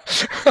 right?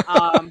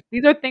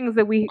 These are things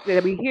that we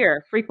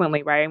hear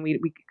frequently, right?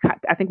 And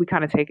I think we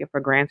kind of take it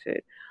for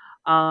granted.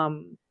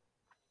 Um,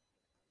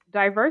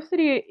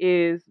 Diversity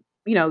is,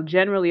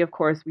 generally, of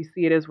course, we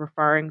see it as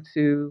referring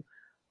to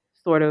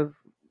sort of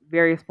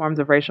various forms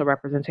of racial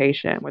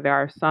representation, where there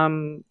are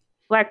some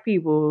Black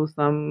people,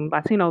 some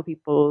Latino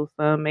people,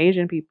 some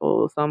Asian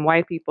people, some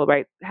white people,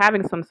 right?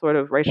 Having some sort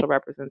of racial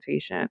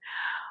representation.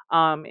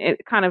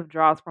 It kind of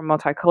draws from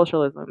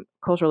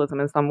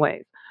culturalism in some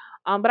ways.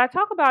 But I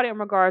talk about it in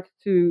regards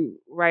to,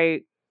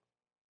 right,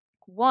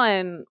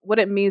 one, what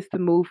it means to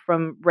move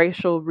from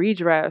racial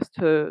redress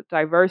to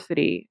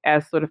diversity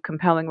as sort of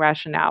compelling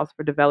rationales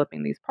for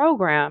developing these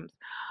programs.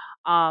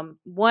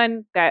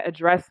 One that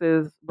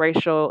addresses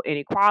racial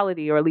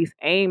inequality, or at least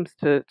aims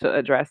to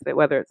address it.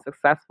 Whether it's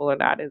successful or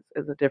not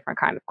is a different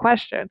kind of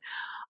question.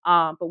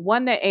 But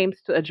one that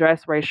aims to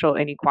address racial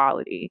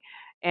inequality,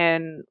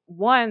 and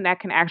one that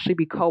can actually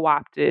be co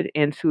opted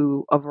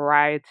into a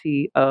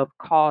variety of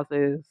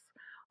causes,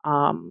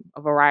 a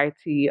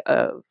variety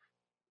of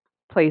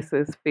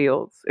places,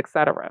 fields,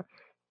 etc.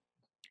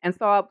 And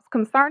so I was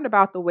concerned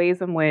about the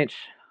ways in which,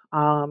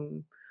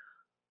 um,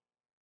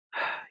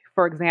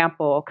 for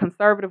example,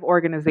 conservative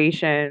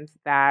organizations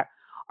that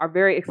are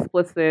very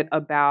explicit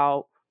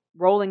about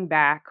rolling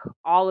back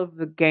all of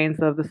the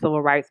gains of the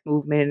civil rights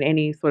movement and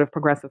any sort of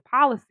progressive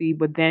policy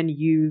would then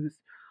use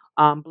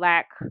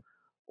Black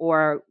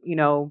or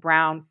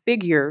brown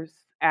figures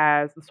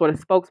as the sort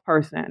of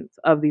spokespersons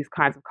of these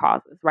kinds of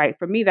causes, right?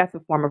 For me, that's a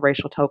form of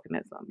racial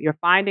tokenism. You're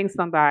finding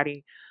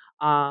somebody,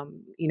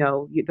 the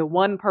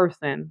one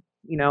person,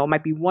 it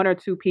might be one or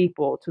two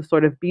people to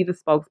sort of be the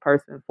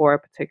spokesperson for a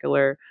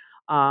particular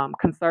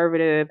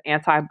conservative,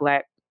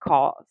 anti-Black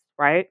cause,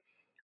 right?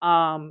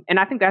 And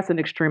I think that's an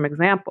extreme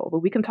example,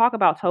 but we can talk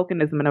about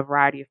tokenism in a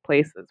variety of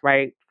places,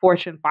 right?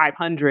 Fortune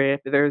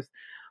 500, there's,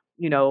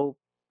 you know,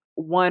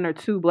 one or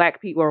two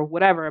Black people or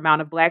whatever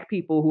amount of Black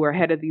people who are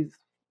head of these,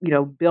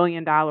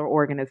 billion-dollar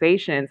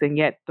organizations. And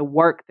yet the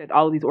work that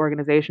all of these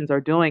organizations are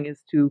doing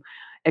is to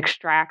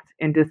extract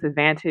and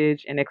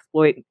disadvantage and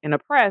exploit and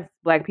oppress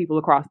Black people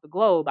across the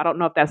globe. I don't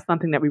know if that's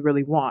something that we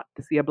really want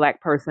to see, a Black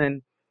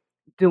person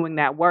doing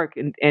that work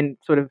and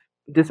sort of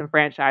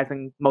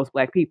disenfranchising most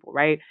Black people,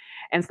 right?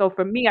 And so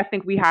for me, I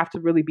think we have to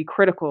really be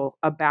critical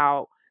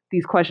about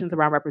these questions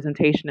around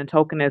representation and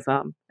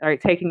tokenism, right?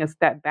 Taking a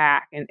step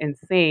back and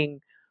seeing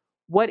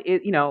what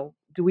is,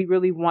 do we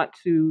really want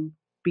to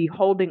be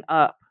holding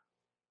up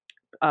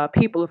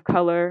people of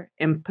color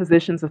in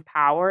positions of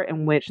power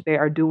in which they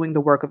are doing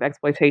the work of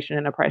exploitation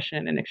and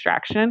oppression and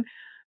extraction.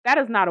 That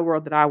is not a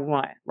world that I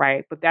want,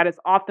 right? But that is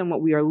often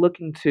what we are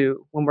looking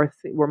to when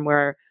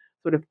we're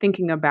sort of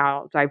thinking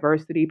about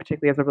diversity,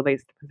 particularly as it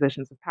relates to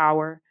positions of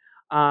power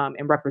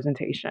and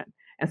representation.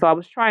 And so I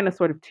was trying to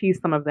sort of tease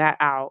some of that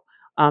out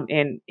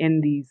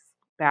in these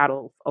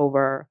battles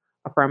over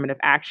affirmative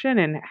action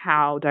and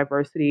how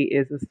diversity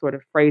is a sort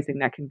of phrasing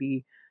that can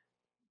be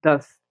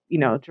thus,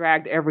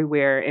 dragged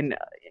everywhere and,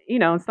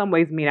 in some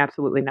ways mean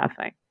absolutely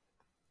nothing.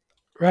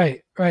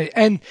 Right, right.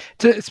 And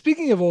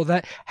speaking of all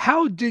that,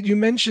 how did you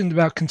mentioned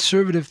about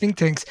conservative think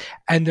tanks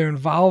and their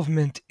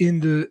involvement in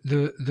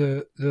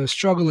the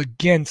struggle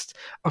against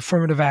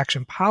affirmative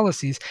action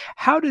policies?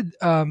 How did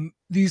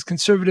these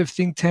conservative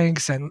think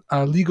tanks and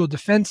legal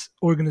defense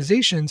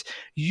organizations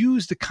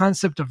use the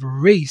concept of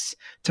race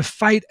to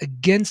fight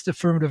against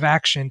affirmative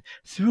action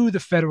through the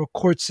federal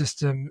court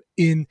system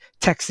in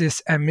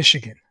Texas and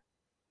Michigan?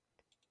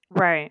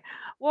 Right.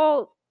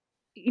 Well,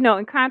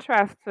 in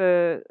contrast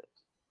to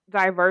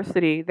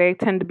diversity, they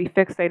tend to be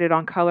fixated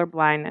on color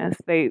blindness.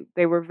 They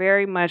were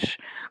very much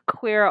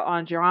clear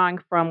on drawing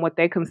from what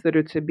they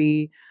considered to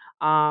be,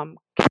 Martin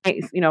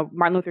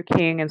Luther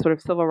King and sort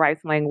of civil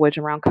rights language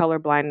around color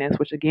blindness,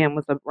 which again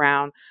was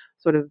around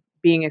sort of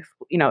being,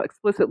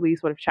 explicitly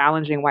sort of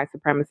challenging white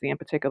supremacy in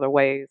particular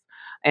ways,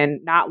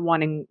 and not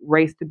wanting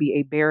race to be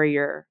a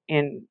barrier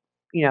you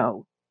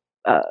know,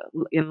 uh,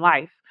 in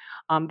life.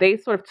 They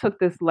sort of took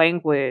this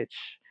language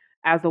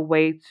as a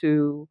way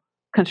to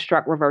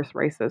construct reverse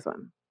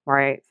racism,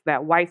 right? So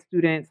that white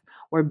students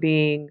were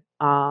being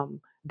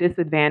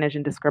disadvantaged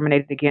and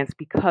discriminated against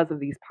because of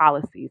these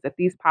policies. That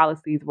these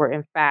policies were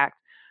in fact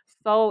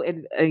so,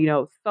 there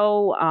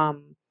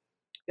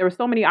were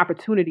so many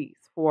opportunities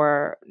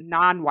for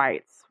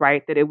non-whites,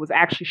 right? That it was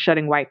actually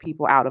shutting white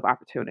people out of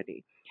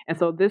opportunity. And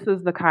so this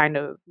is the kind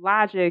of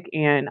logic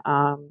and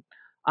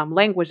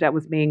language that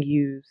was being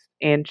used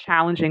in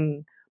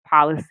challenging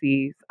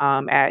policies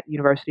at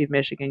University of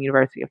Michigan,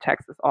 University of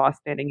Texas,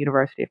 Austin, and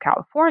University of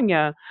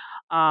California,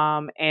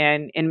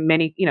 and in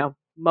many,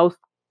 most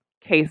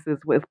cases,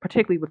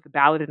 particularly with the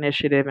ballot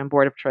initiative and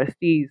board of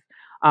trustees,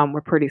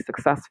 were pretty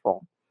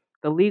successful.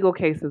 The legal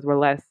cases were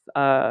less.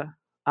 I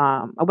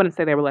wouldn't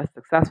say they were less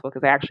successful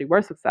because they actually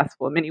were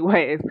successful in many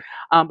ways,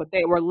 but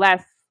they were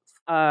less.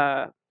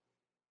 It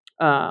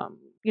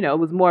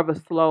was more of a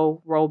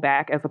slow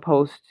rollback as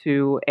opposed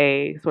to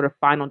a sort of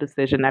final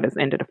decision that has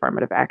ended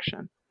affirmative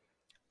action.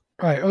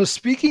 Right. Well,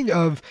 speaking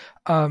of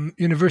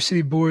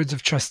university boards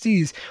of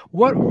trustees,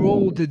 what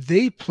role did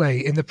they play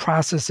in the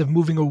process of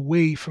moving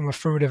away from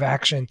affirmative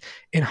action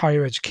in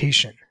higher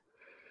education?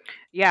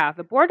 Yeah,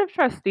 the board of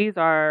trustees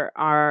are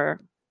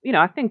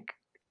I think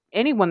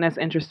anyone that's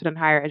interested in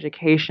higher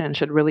education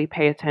should really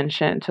pay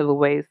attention to the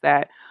ways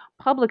that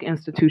public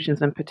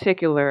institutions in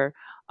particular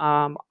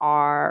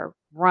are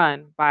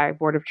run by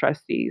board of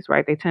trustees,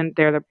 right?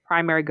 They're the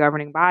primary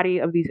governing body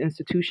of these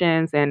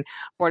institutions, and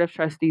board of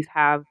trustees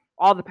have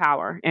all the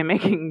power in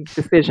making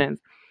decisions.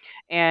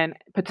 And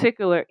in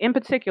particular,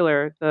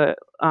 the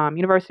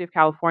University of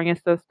California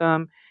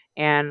system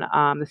and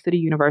the City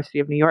University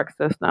of New York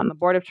system, the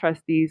board of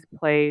trustees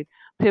played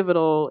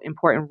pivotal,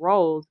 important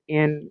roles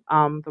in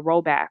the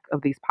rollback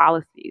of these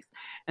policies.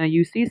 In the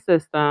UC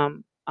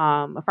system,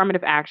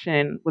 affirmative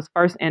action was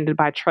first ended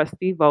by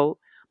trustee vote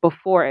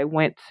before it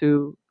went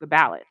to the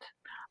ballot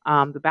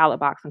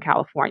box in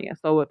California.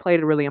 So it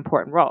played a really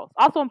important role.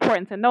 It's also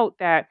important to note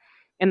that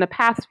in the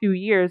past few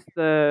years,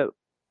 the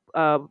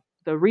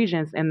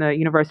regents in the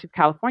University of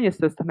California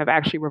system have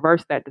actually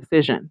reversed that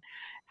decision.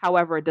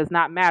 However, it does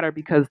not matter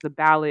because the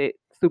ballot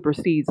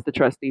supersedes the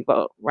trustee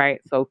vote, right?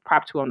 So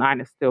Prop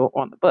 209 is still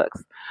on the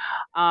books.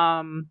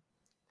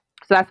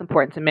 So that's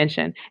important to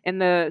mention. In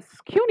the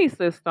CUNY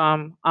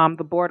system,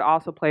 the board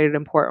also played an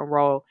important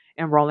role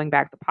in rolling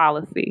back the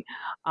policy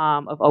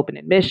of open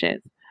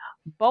admissions.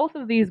 Both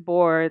of these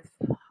boards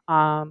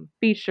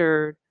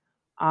featured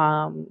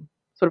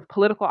sort of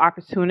political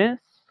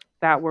opportunists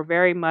that were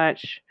very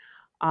much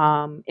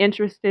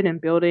interested in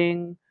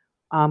building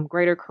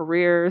greater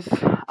careers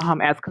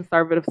as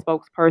conservative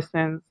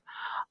spokespersons.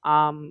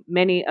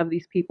 Many of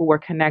these people were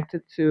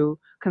connected to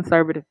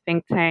conservative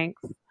think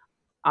tanks.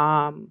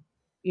 In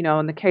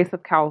the case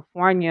of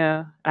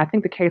California, I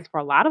think the case for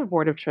a lot of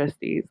board of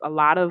trustees, a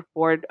lot of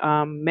board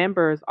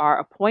members are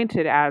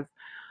appointed as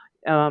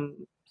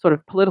sort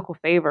of political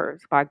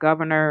favors by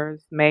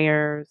governors,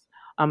 mayors,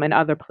 and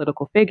other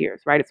political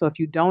figures, right? So if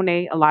you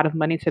donate a lot of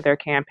money to their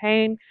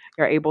campaign,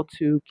 you're able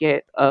to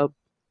get an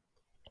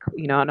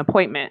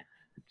appointment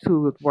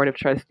to the board of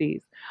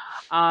trustees.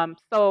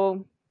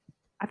 So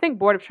I think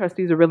board of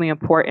trustees are really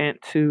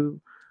important to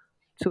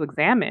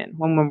examine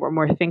when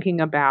we're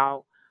thinking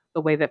about the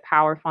way that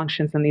power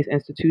functions in these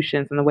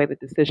institutions and the way that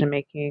decision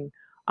making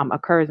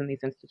occurs in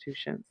these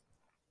institutions.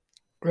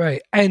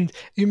 Right. And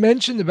you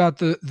mentioned about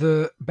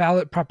the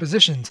ballot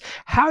propositions.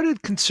 How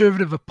did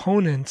conservative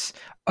opponents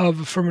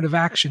of affirmative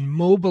action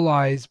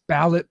mobilize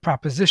ballot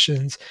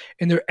propositions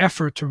in their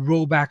effort to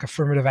roll back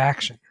affirmative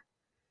action?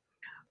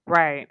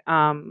 Right.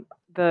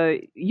 The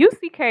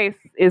UC case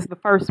is the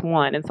first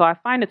one, and so I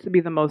find it to be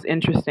the most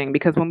interesting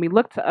because when we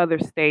look to other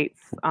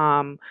states,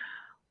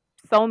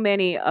 so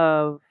many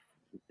of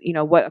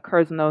what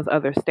occurs in those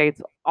other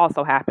states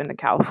also happened in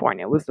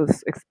California. It was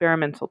this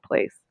experimental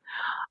place.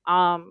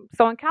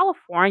 So in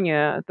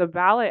California, the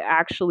ballot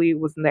actually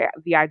was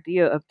the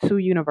idea of two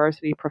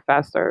university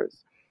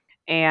professors,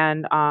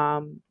 and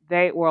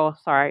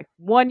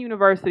one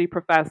university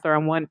professor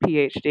and one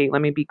PhD.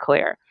 Let me be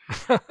clear.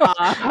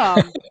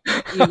 Um,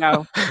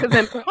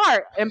 because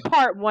in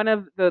part, one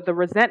of the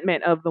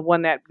resentment of the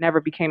one that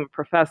never became a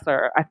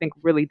professor, I think,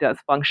 really does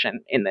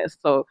function in this.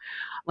 So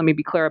let me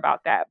be clear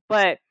about that.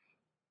 But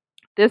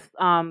this,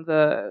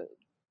 the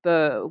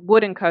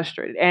Wood and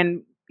Custard,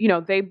 and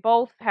they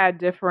both had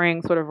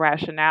differing sort of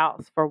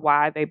rationales for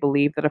why they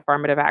believed that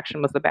affirmative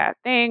action was a bad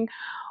thing.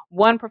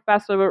 One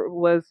professor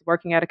was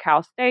working at a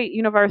Cal State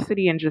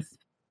University and just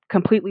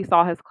completely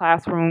saw his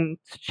classroom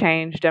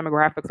change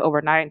demographics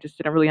overnight and just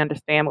didn't really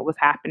understand what was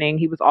happening.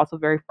 He was also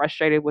very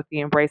frustrated with the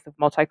embrace of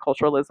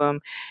multiculturalism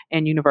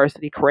in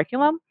university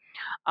curriculum.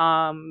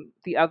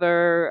 The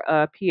other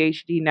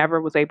PhD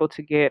never was able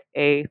to get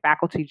a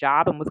faculty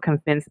job and was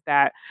convinced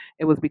that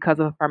it was because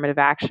of affirmative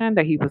action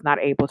that he was not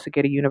able to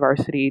get a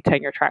university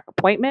tenure track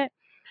appointment.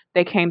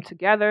 They came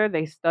together,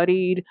 they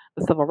studied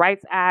the Civil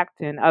Rights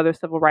Act and other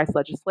civil rights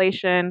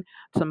legislation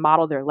to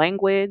model their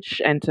language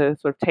and to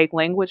sort of take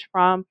language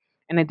from,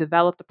 and they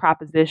developed a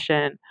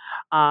proposition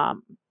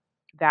um,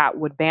 that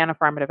would ban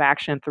affirmative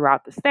action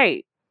throughout the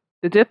state.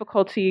 The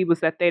difficulty was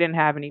that they didn't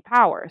have any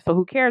power. So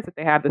who cares if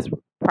they have this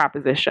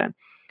proposition?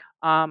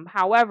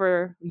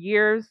 However,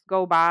 years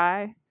go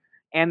by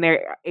and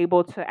they're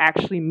able to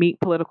actually meet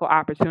political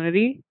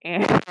opportunity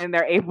and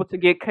they're able to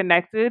get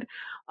connected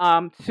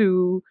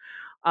to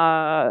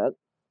uh,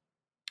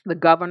 the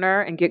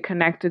governor and get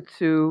connected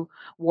to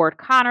Ward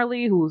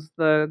Connerly, who's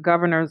the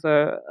governor's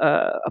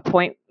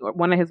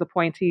one of his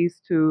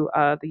appointees to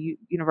the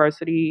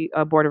University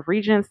Board of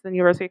Regents in the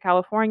University of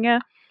California,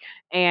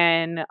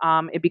 and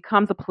it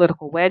becomes a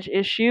political wedge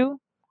issue.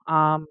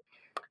 Um,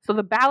 so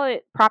the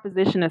ballot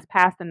proposition is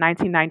passed in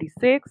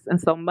 1996,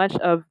 and so much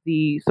of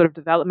the sort of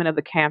development of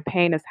the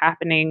campaign is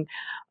happening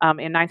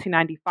in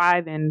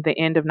 1995 and the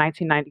end of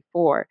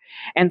 1994.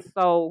 And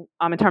so,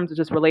 in terms of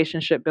just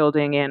relationship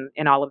building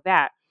and all of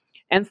that,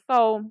 and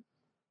so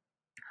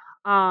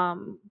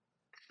um,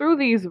 through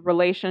these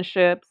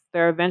relationships,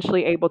 they're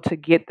eventually able to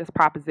get this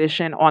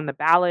proposition on the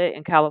ballot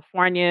in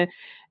California.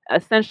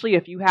 Essentially,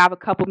 if you have a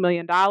couple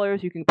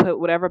 $1,000,000, you can put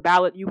whatever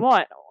ballot you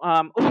want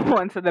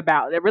onto the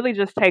ballot. It really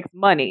just takes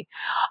money.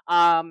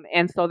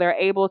 And so they're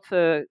able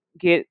to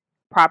get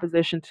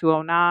Proposition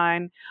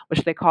 209,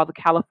 which they call the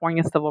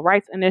California Civil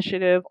Rights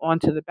Initiative,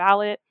 onto the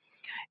ballot,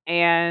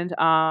 and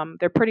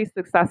they're pretty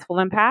successful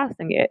in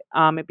passing it.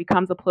 It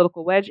becomes a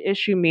political wedge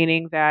issue,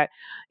 meaning that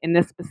in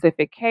this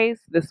specific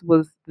case, this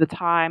was the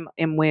time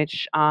in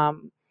which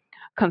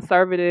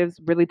conservatives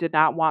really did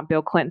not want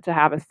Bill Clinton to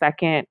have a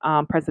second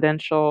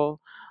presidential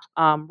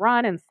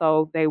run, and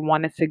so they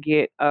wanted to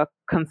get a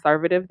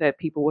conservative that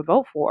people would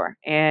vote for.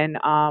 And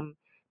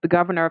the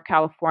governor of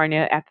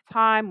California at the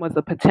time was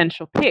a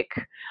potential pick.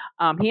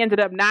 He ended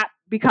up not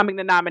becoming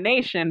the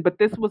nomination, but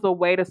this was a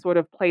way to sort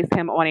of place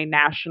him on a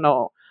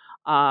national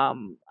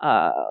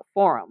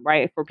forum,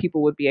 right, for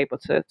people would be able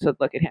to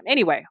look at him.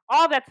 Anyway,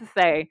 all that to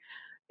say,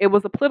 it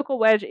was a political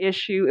wedge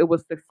issue. It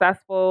was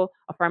successful.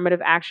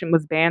 Affirmative action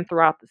was banned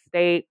throughout the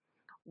state.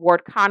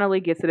 Ward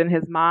Connerly gets it in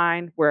his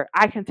mind where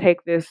I can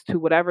take this to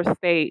whatever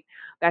state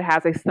that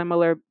has a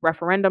similar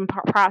referendum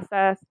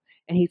process,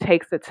 and he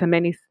takes it to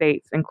many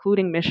states,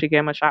 including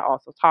Michigan, which I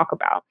also talk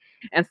about.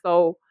 And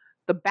so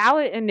the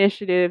ballot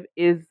initiative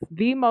is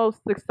the most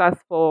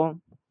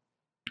successful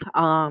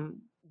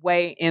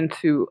way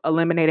into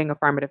eliminating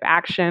affirmative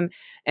action,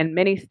 and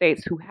many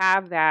states who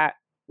have that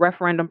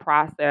referendum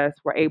process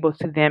were able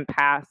to then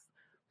pass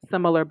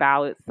similar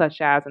ballots, such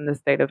as in the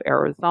state of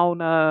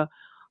Arizona,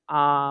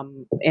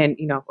 and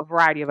a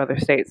variety of other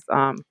states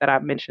that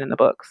I've mentioned in the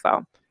book.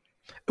 So,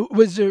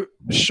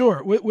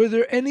 were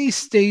there any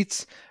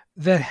states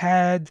that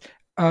had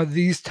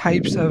these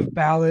types of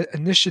ballot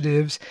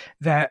initiatives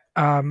that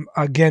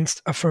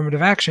against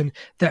affirmative action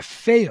that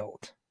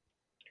failed?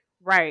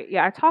 Right.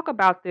 Yeah, I talk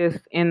about this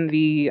in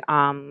the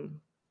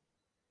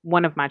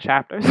one of my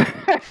chapters.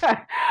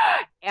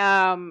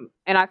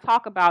 And I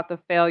talk about the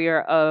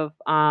failure of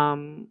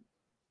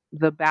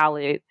the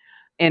ballot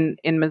in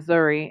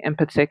Missouri in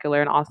particular,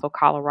 and also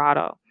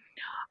Colorado.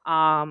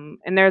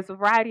 And there's a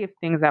variety of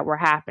things that were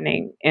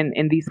happening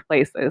in these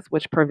places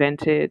which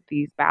prevented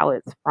these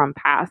ballots from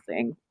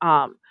passing.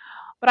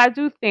 But I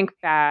do think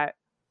that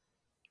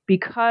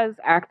because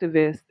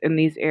activists in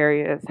these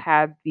areas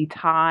had the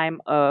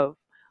time of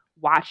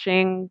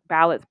watching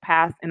ballots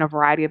pass in a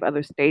variety of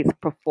other states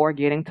before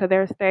getting to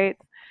their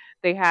states,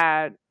 they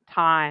had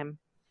time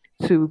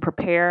to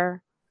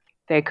prepare.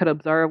 They could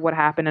observe what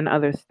happened in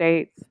other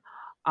states,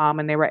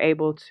 and they were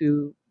able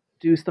to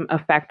do some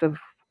effective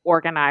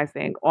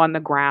organizing on the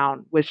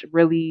ground, which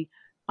really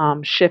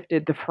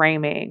shifted the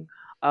framing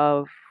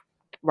of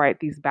write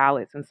these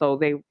ballots. And so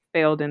they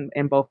failed in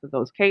both of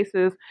those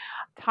cases.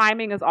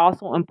 Timing is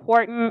also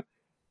important.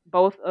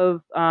 Both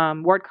of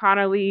Ward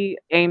Connerly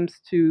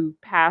aims to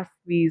pass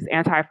these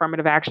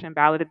anti-affirmative action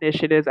ballot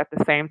initiatives at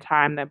the same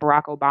time that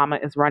Barack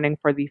Obama is running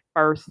for the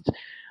first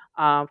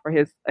for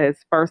his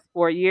first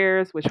 4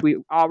 years, which we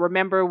all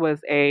remember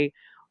was a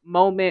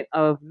moment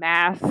of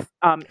mass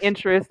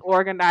interest,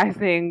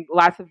 organizing,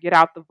 lots of get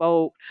out the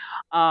vote,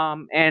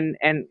 and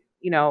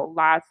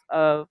lots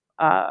of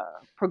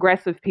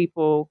progressive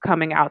people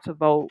coming out to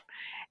vote.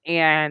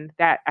 And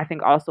that, I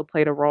think, also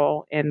played a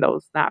role in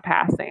those not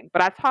passing.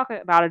 But I talk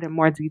about it in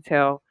more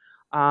detail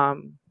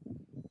um,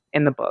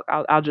 in the book.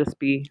 I'll just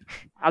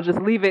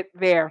leave it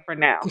there for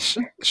now.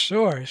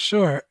 Sure.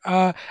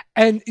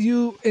 And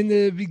you, in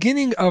the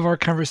beginning of our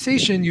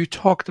conversation, you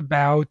talked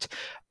about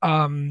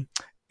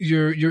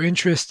your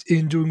interest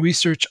in doing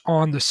research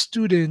on the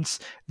students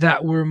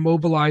that were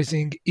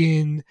mobilizing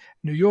in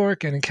New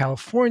York and in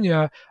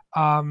California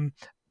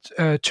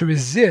to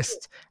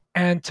resist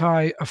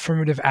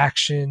anti-affirmative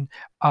action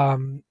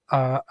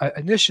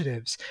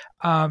initiatives.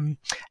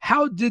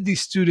 How did these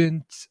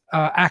student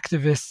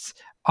activists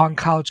on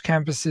college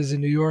campuses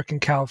in New York and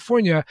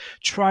California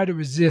try to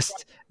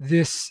resist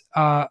this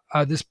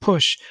this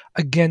push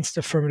against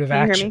affirmative Can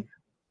you action? hear me?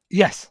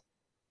 Yes.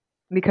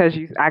 Because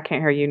I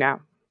can't hear you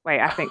now. Wait,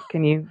 I think,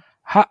 can you?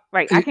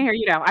 Wait, I can hear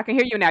you now. I can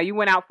hear you now. You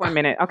went out for a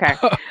minute. Okay.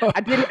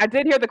 I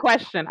did hear the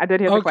question.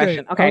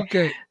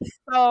 Okay.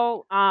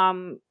 So,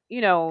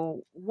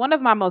 one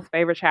of my most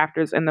favorite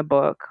chapters in the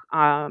book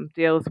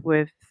deals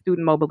with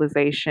student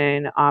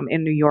mobilization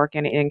in New York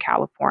and in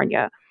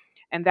California.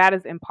 And that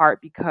is in part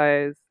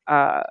because,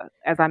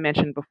 as I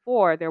mentioned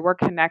before, there were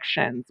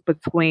connections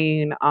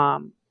between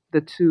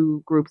the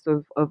two groups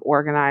of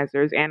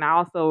organizers. And I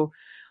also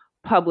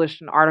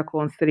published an article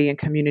in City and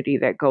Community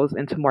that goes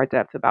into more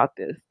depth about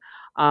this,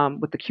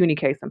 with the CUNY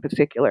case in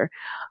particular.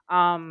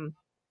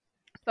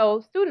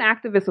 So student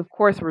activists, of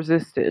course,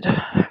 resisted,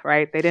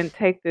 right? They didn't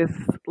take this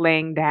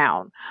laying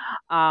down.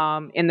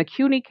 In the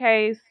CUNY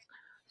case,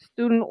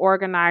 student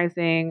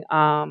organizing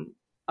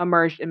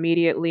emerged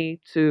immediately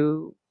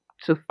to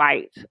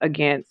fight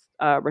against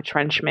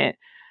retrenchment.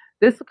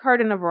 This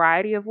occurred in a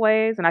variety of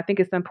ways, and I think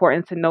it's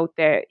important to note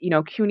that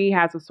CUNY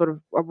has a sort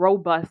of a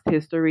robust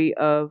history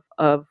of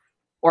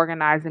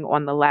organizing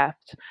on the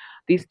left.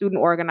 These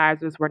student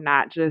organizers were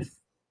not just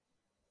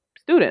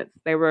students;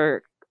 they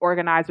were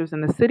organizers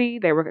in the city.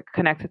 They were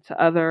connected to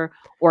other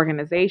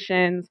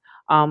organizations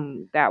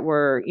that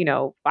were,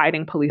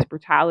 fighting police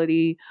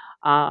brutality,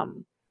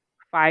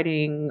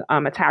 fighting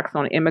attacks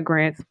on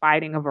immigrants,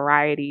 fighting a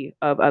variety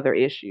of other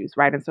issues,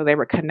 right? And so they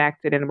were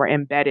connected and were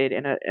embedded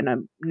in a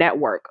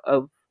network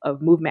of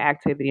movement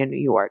activity in New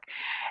York.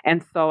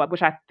 And so,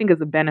 which I think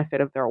is a benefit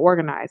of their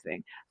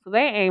organizing. So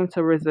they aim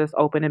to resist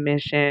open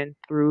admission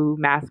through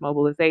mass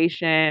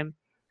mobilization,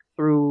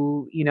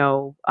 through,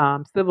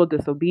 civil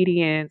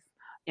disobedience,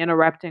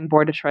 interrupting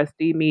Board of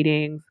Trustee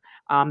meetings.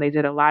 They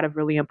did a lot of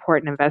really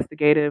important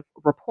investigative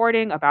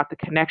reporting about the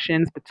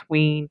connections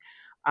between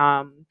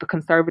the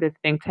conservative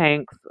think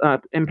tanks,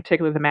 in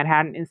particular the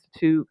Manhattan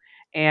Institute,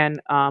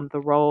 and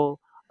the role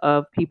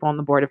of people on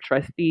the Board of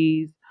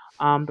Trustees,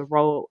 the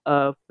role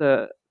of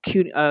the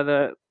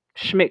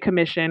Schmidt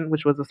Commission,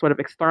 which was a sort of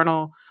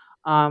external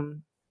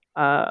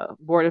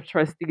Board of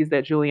Trustees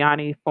that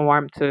Giuliani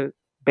formed to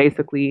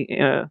basically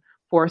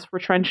force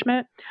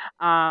retrenchment.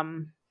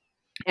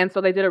 And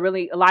so they did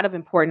a lot of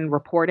important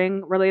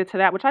reporting related to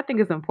that, which I think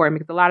is important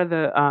because a lot of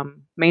the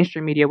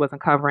mainstream media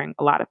wasn't covering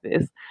a lot of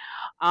this.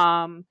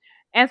 And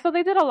so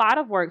they did a lot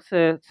of work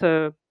to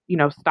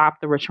stop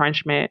the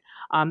retrenchment.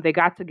 They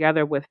got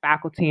together with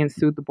faculty and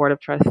sued the Board of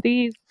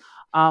Trustees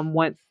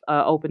once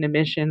open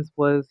admissions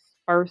was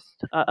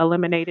first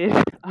eliminated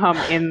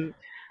in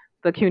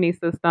the CUNY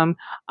system.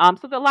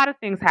 So a lot of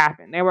things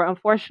happened. They were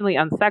unfortunately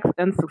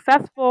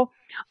unsuccessful,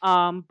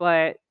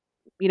 but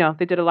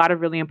they did a lot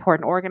of really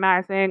important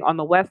organizing on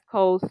the West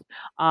Coast.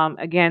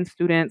 Again,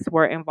 students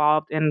were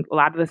involved in a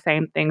lot of the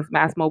same things: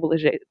 mass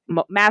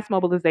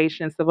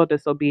mobilization, civil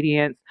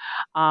disobedience.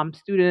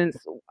 Students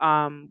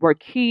were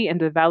key in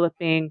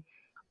developing,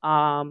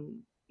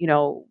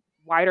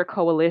 wider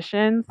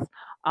coalitions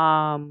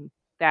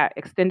that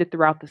extended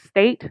throughout the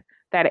state,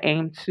 that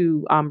aimed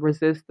to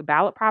resist the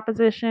ballot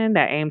proposition,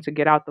 that aimed to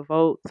get out the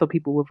vote so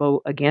people would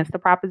vote against the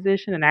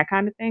proposition and that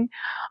kind of thing.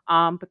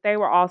 But they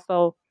were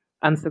also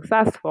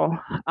unsuccessful.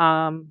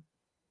 A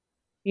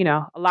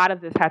lot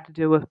of this had to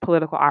do with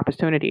political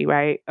opportunity,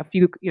 right? A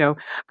few,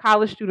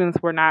 college students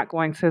were not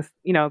going to,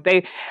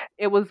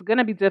 it was going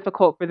to be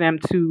difficult for them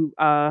to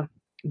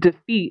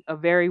defeat a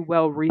very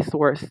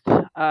well-resourced,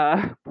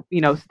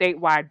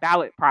 statewide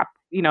ballot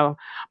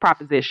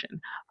proposition.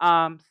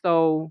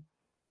 So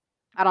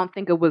I don't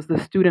think it was the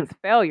students'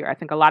 failure. I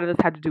think a lot of this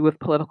had to do with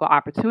political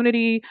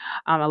opportunity.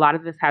 A lot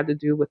of this had to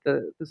do with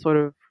the sort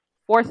of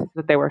forces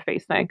that they were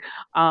facing.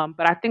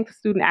 But I think the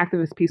student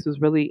activist piece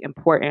was really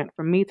important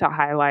for me to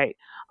highlight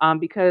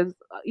because,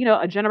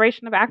 a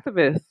generation of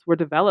activists were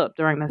developed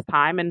during this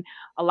time, and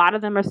a lot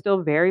of them are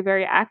still very,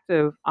 very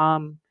active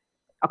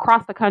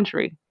across the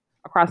country,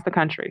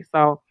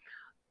 So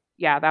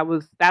yeah,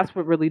 that's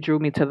what really drew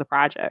me to the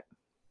project.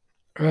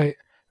 Right,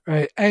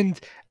 right. And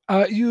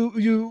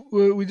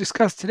we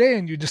discussed today,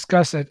 and you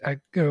discuss at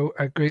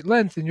great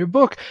length in your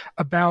book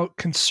about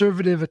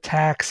conservative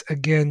attacks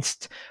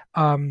against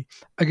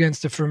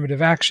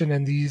affirmative action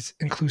and these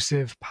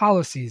inclusive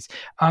policies.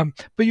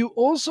 But you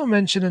also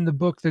mention in the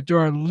book that there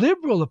are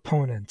liberal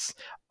opponents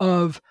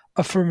of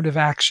affirmative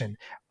action.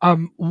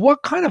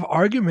 What kind of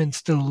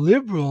arguments do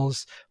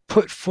liberals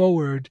put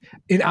forward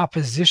in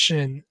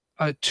opposition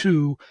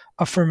to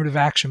affirmative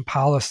action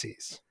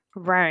policies?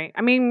 Right.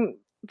 I mean,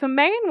 the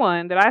main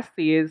one that I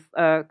see is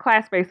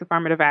class-based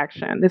affirmative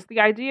action. It's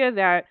the idea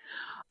that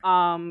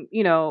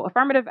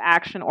affirmative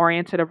action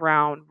oriented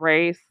around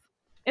race,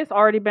 it's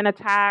already been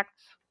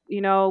attacked.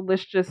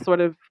 Let's just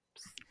sort of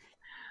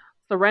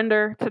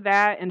surrender to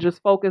that and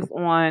just focus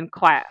on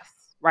class,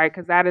 right?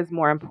 Because that is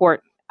more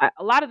important.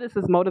 A lot of this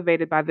is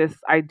motivated by this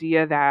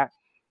idea that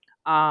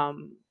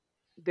um,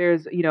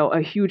 there's,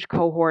 a huge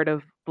cohort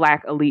of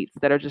Black elites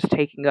that are just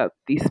taking up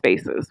these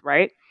spaces,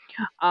 right?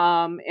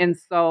 And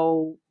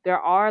so there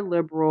are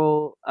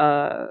liberal,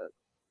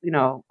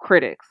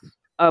 critics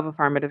of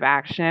affirmative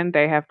action.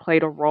 They have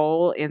played a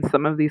role in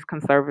some of these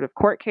conservative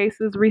court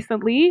cases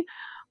recently,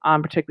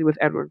 particularly with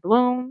Edward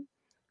Bloom,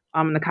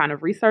 and the kind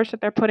of research that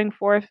they're putting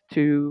forth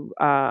to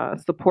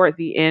support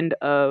the end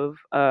of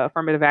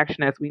affirmative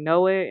action as we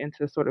know it and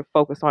to sort of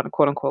focus on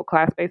quote unquote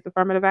class based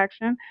affirmative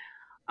action.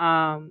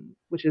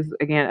 Which is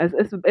again,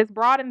 it's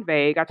broad and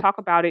vague. I talk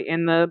about it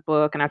in the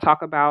book, and I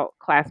talk about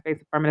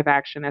class-based affirmative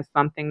action as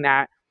something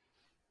that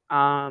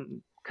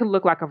could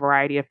look like a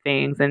variety of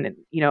things, and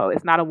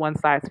it's not a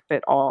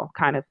one-size-fit-all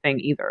kind of thing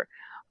either.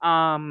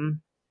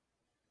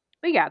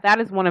 But yeah, that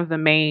is one of the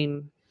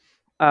main,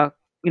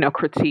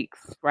 critiques.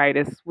 Right?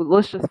 Is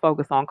let's just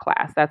focus on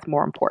class. That's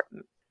more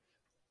important.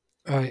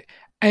 Right.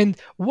 And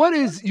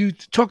you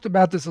talked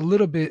about this a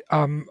little bit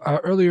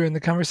earlier in the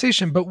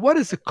conversation, but what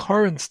is the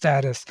current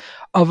status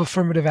of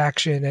affirmative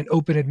action and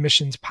open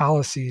admissions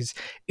policies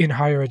in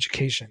higher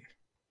education?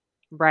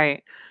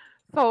 Right.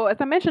 So, as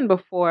I mentioned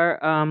before,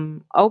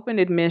 open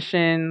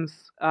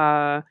admissions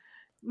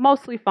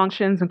mostly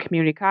functions in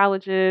community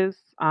colleges.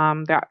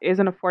 There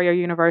isn't a four-year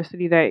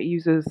university that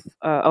uses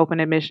open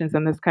admissions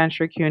in this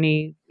country.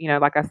 CUNY,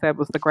 like I said,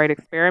 was the great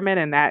experiment,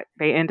 and that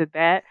they ended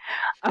that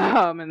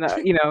in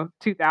the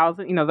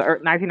 2000, the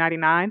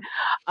 1999,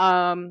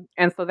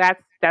 and so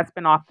that's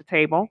been off the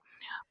table,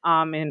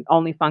 and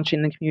only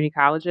functioning in community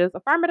colleges.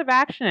 Affirmative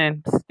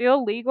action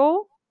still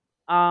legal,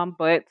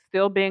 but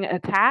still being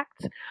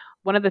attacked.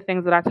 One of the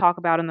things that I talk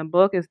about in the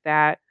book is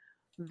that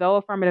though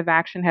affirmative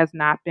action has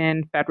not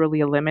been federally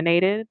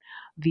eliminated,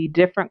 the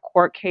different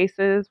court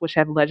cases which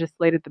have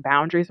legislated the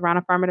boundaries around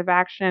affirmative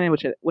action and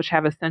which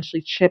have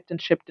essentially chipped and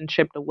chipped and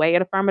chipped away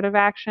at affirmative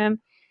action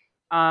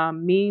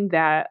mean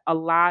that a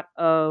lot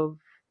of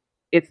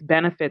its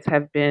benefits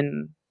have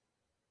been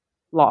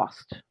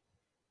lost,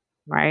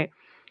 right?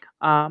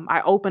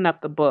 I open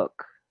up the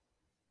book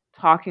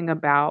talking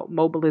about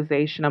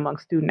mobilization among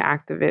student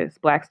activists,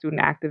 Black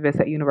student activists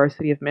at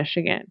University of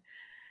Michigan,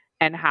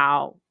 and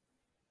how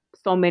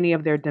so many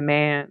of their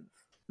demands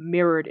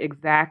mirrored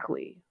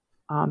exactly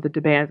the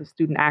demands of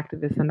student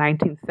activists in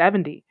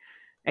 1970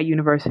 at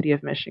University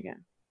of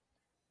Michigan,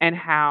 and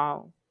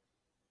how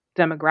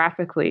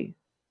demographically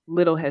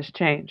little has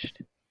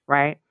changed,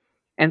 right?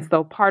 And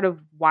so part of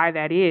why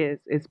that is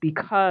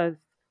because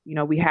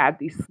we had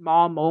these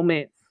small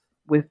moments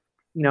with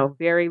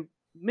very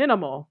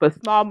minimal but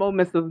small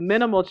moments of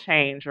minimal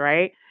change,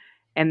 right?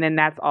 And then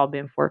that's all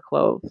been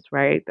foreclosed,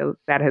 right?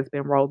 That has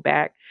been rolled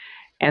back.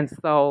 And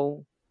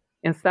so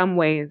in some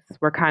ways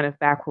we're kind of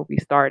back where we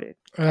started.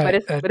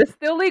 Right. But it's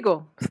still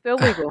legal. Still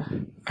legal.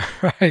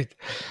 Right.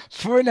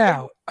 For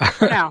now.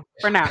 For now.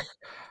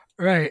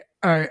 Right.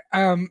 All right.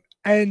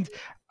 And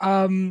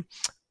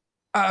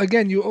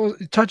again, you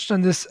touched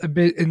on this a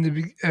bit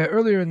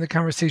earlier in the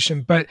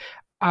conversation, but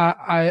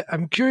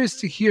I'm curious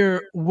to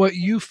hear what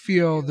you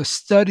feel the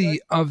study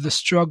of the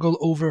struggle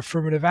over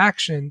affirmative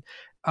action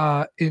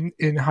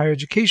in higher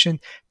education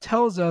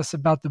tells us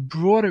about the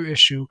broader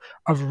issue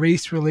of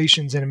race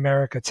relations in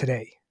America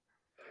today.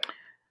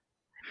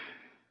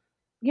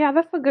 Yeah,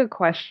 that's a good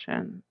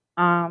question.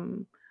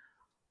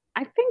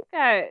 I think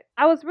that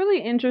I was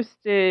really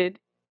interested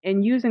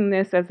in using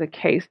this as a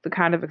case to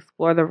kind of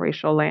explore the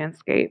racial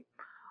landscape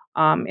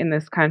in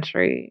this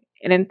country,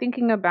 and in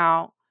thinking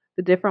about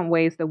the different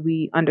ways that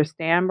we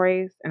understand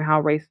race and how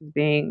race is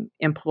being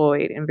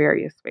employed in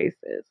various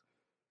spaces.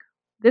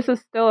 This is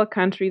still a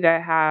country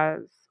that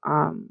has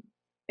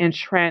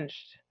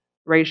entrenched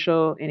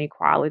racial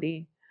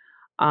inequality.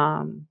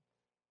 Um,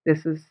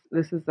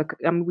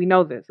 we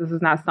know this. This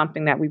is not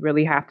something that we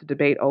really have to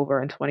debate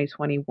over in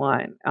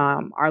 2021.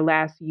 Our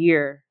last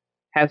year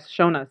has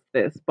shown us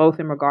this, both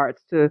in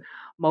regards to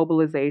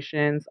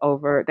mobilizations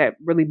over that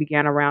really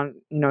began around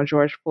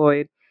George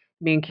Floyd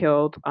being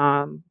killed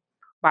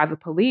by the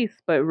police,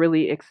 but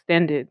really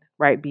extended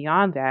right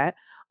beyond that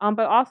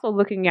but also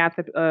looking at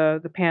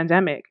the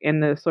pandemic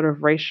and the sort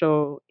of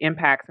racial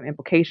impacts and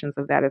implications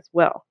of that as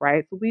well,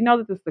 right? So we know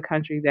that this is a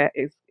country that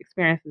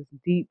experiences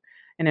deep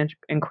and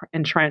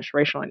entrenched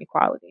racial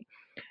inequality.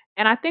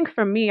 And I think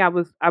for me, I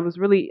was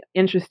really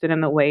interested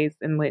in the ways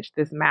in which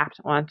this mapped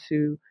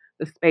onto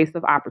the space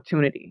of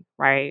opportunity,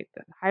 right?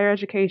 The higher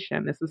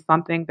education. This is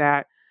something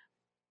that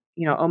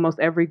almost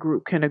every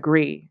group can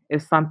agree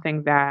is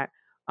something that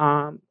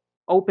um,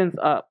 opens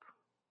up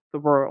the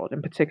world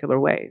in particular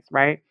ways,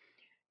 right?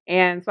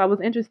 And so I was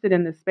interested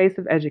in the space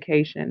of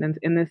education and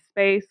in this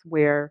space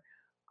where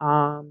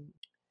um,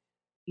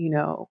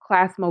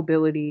 class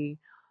mobility,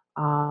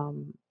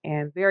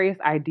 and various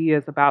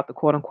ideas about the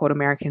quote unquote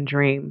American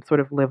dream sort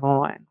of live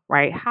on,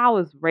 right? How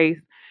is race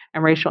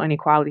and racial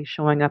inequality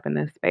showing up in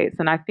this space?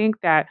 And I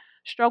think that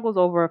struggles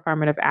over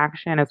affirmative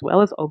action as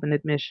well as open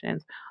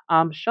admissions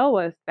show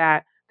us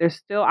that there's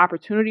still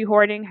opportunity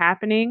hoarding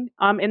happening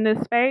in this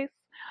space.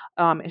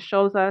 It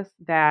shows us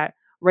that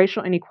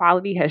racial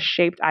inequality has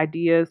shaped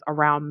ideas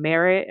around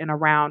merit and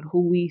around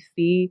who we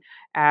see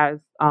as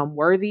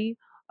worthy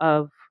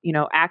of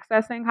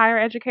accessing higher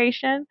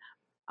education.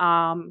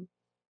 Um,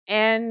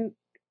 and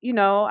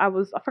I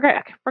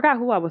forgot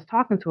who I was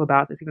talking to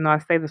about this, even though I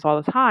say this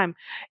all the time.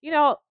 You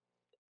know,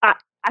 I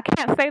I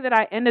can't say that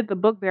I ended the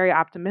book very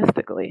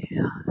optimistically,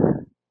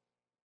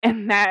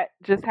 and that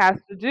just has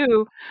to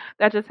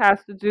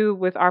do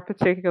with our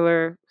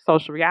particular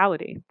social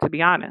reality. To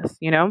be honest,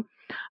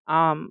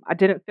 I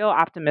didn't feel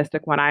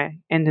optimistic when I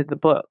ended the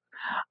book.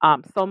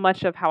 So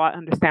much of how I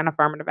understand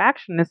affirmative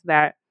action is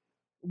that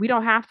we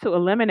don't have to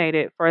eliminate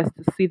it for us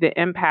to see the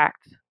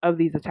impact of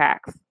these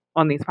attacks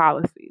on these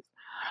policies.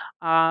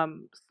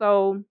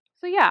 So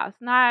yeah,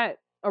 it's not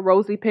a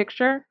rosy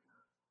picture.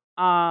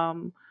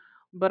 Um,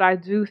 but I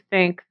do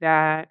think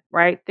that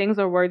right things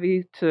are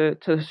worthy to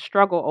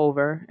struggle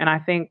over, and I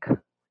think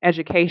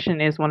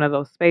education is one of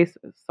those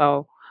spaces.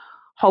 So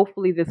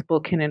hopefully, this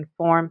book can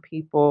inform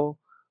people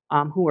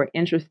who are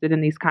interested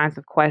in these kinds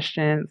of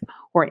questions,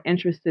 who are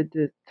interested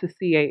to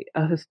see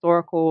a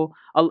historical,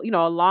 a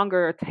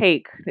longer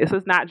take. This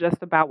is not just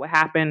about what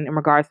happened in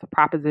regards to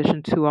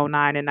Proposition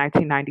 209 in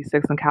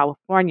 1996 in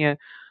California.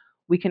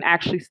 We can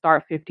actually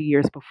start 50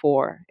 years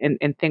before and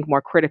think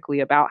more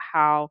critically about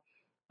how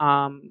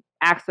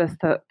access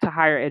to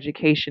higher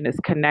education is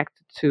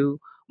connected to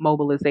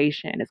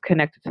mobilization, is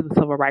connected to the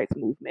civil rights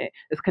movement,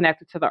 is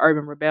connected to the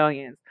urban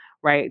rebellions,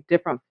 right?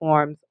 Different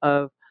forms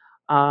of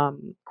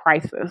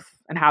crisis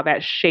and how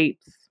that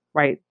shapes,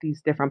 right,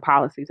 these different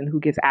policies and who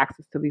gets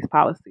access to these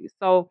policies.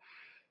 So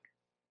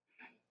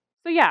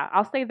yeah,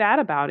 I'll say that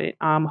about it.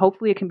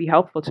 Hopefully, it can be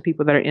helpful to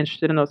people that are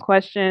interested in those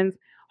questions.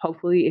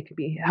 Hopefully, it can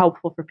be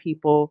helpful for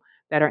people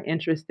that are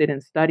interested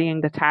in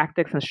studying the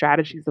tactics and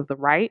strategies of the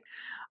right.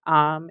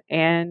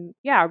 And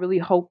yeah, I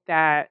hope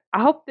that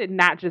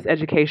not just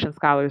education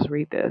scholars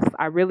read this.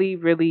 I really,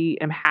 really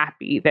am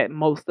happy that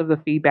most of the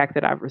feedback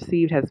that I've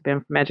received has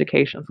been from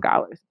education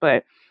scholars.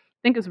 But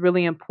I think it's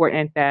really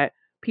important that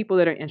people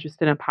that are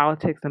interested in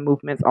politics and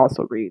movements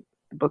also read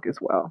the book as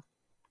well.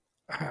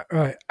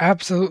 Right,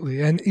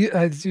 absolutely. And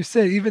as you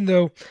said, even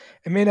though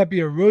it may not be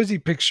a rosy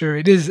picture,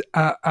 it is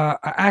a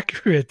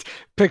accurate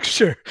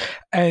picture,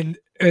 and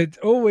it's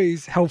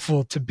always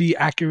helpful to be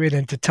accurate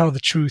and to tell the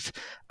truth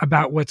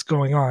about what's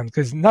going on,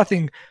 because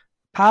nothing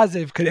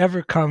positive could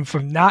ever come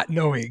from not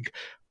knowing,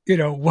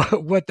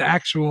 what the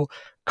actual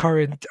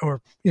current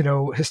or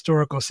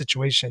historical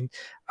situation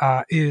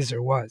is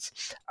or was.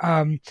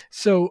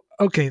 So,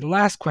 okay,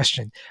 last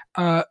question.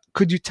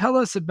 Could you tell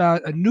us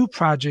about a new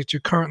project you're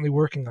currently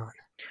working on?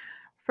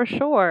 For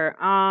sure.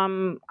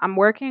 I'm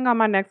working on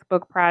my next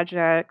book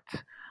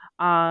project,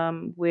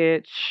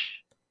 which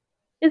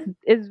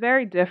is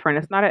very different.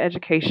 It's not an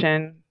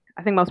education.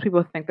 I think most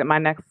people think that my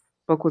next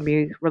book would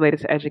be related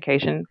to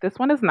education. This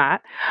one is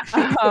not.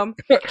 Um,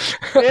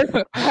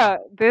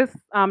 this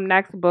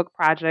next book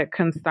project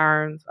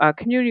concerns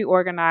community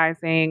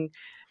organizing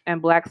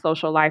and Black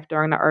social life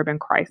during the urban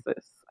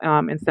crisis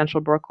in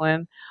Central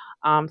Brooklyn.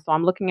 So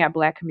I'm looking at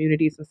Black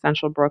communities in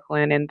Central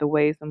Brooklyn and the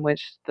ways in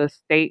which the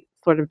state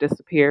sort of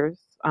disappears,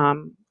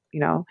 you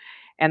know,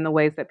 and the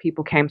ways that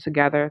people came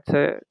together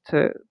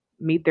to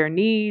meet their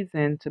needs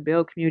and to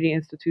build community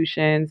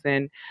institutions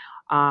and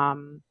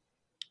um,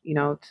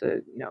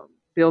 to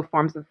build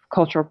forms of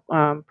cultural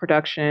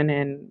production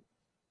and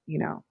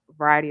a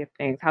variety of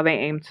things. How they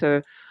aim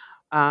to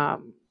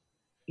um,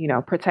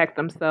 protect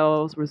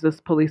themselves,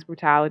 resist police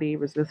brutality,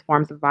 resist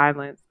forms of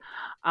violence.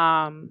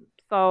 Um,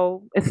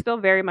 so it's still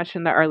very much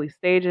in the early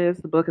stages.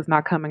 The book is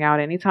not coming out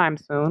anytime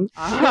soon.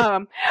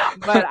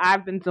 But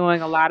I've been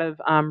doing a lot of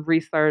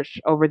research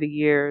over the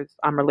years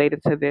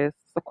related to this.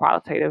 It's a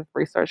qualitative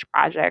research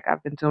project.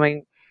 I've been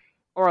doing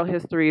oral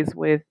histories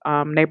with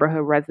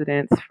neighborhood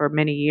residents for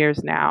many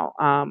years now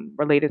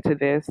related to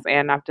this,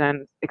 and I've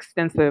done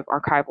extensive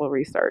archival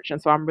research.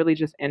 And so I'm really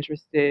just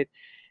interested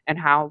in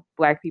how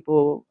Black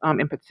people,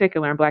 in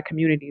particular, in Black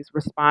communities,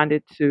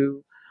 responded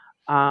to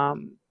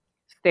um,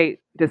 state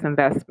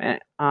disinvestment,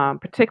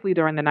 particularly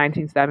during the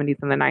 1970s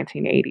and the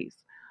 1980s.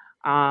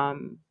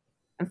 Um,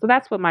 And so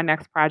that's what my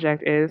next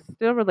project is,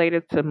 still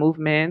related to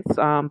movements,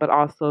 but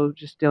also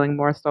just dealing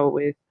more so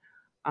with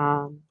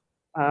um,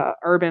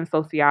 urban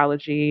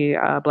sociology,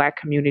 Black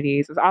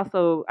communities. It's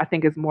also, I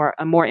think, is more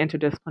a more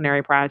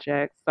interdisciplinary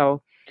project.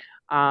 So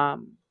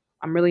I'm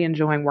really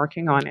enjoying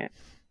working on it.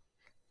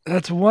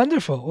 That's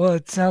wonderful. Well,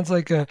 it sounds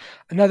like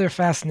another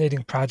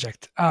fascinating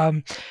project.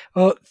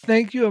 Well,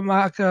 thank you,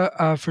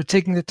 Amaka, for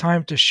taking the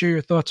time to share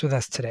your thoughts with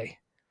us today.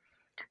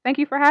 Thank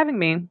you for having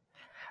me.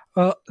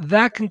 Well,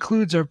 that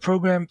concludes our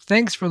program.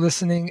 Thanks for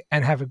listening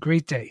and have a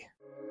great day.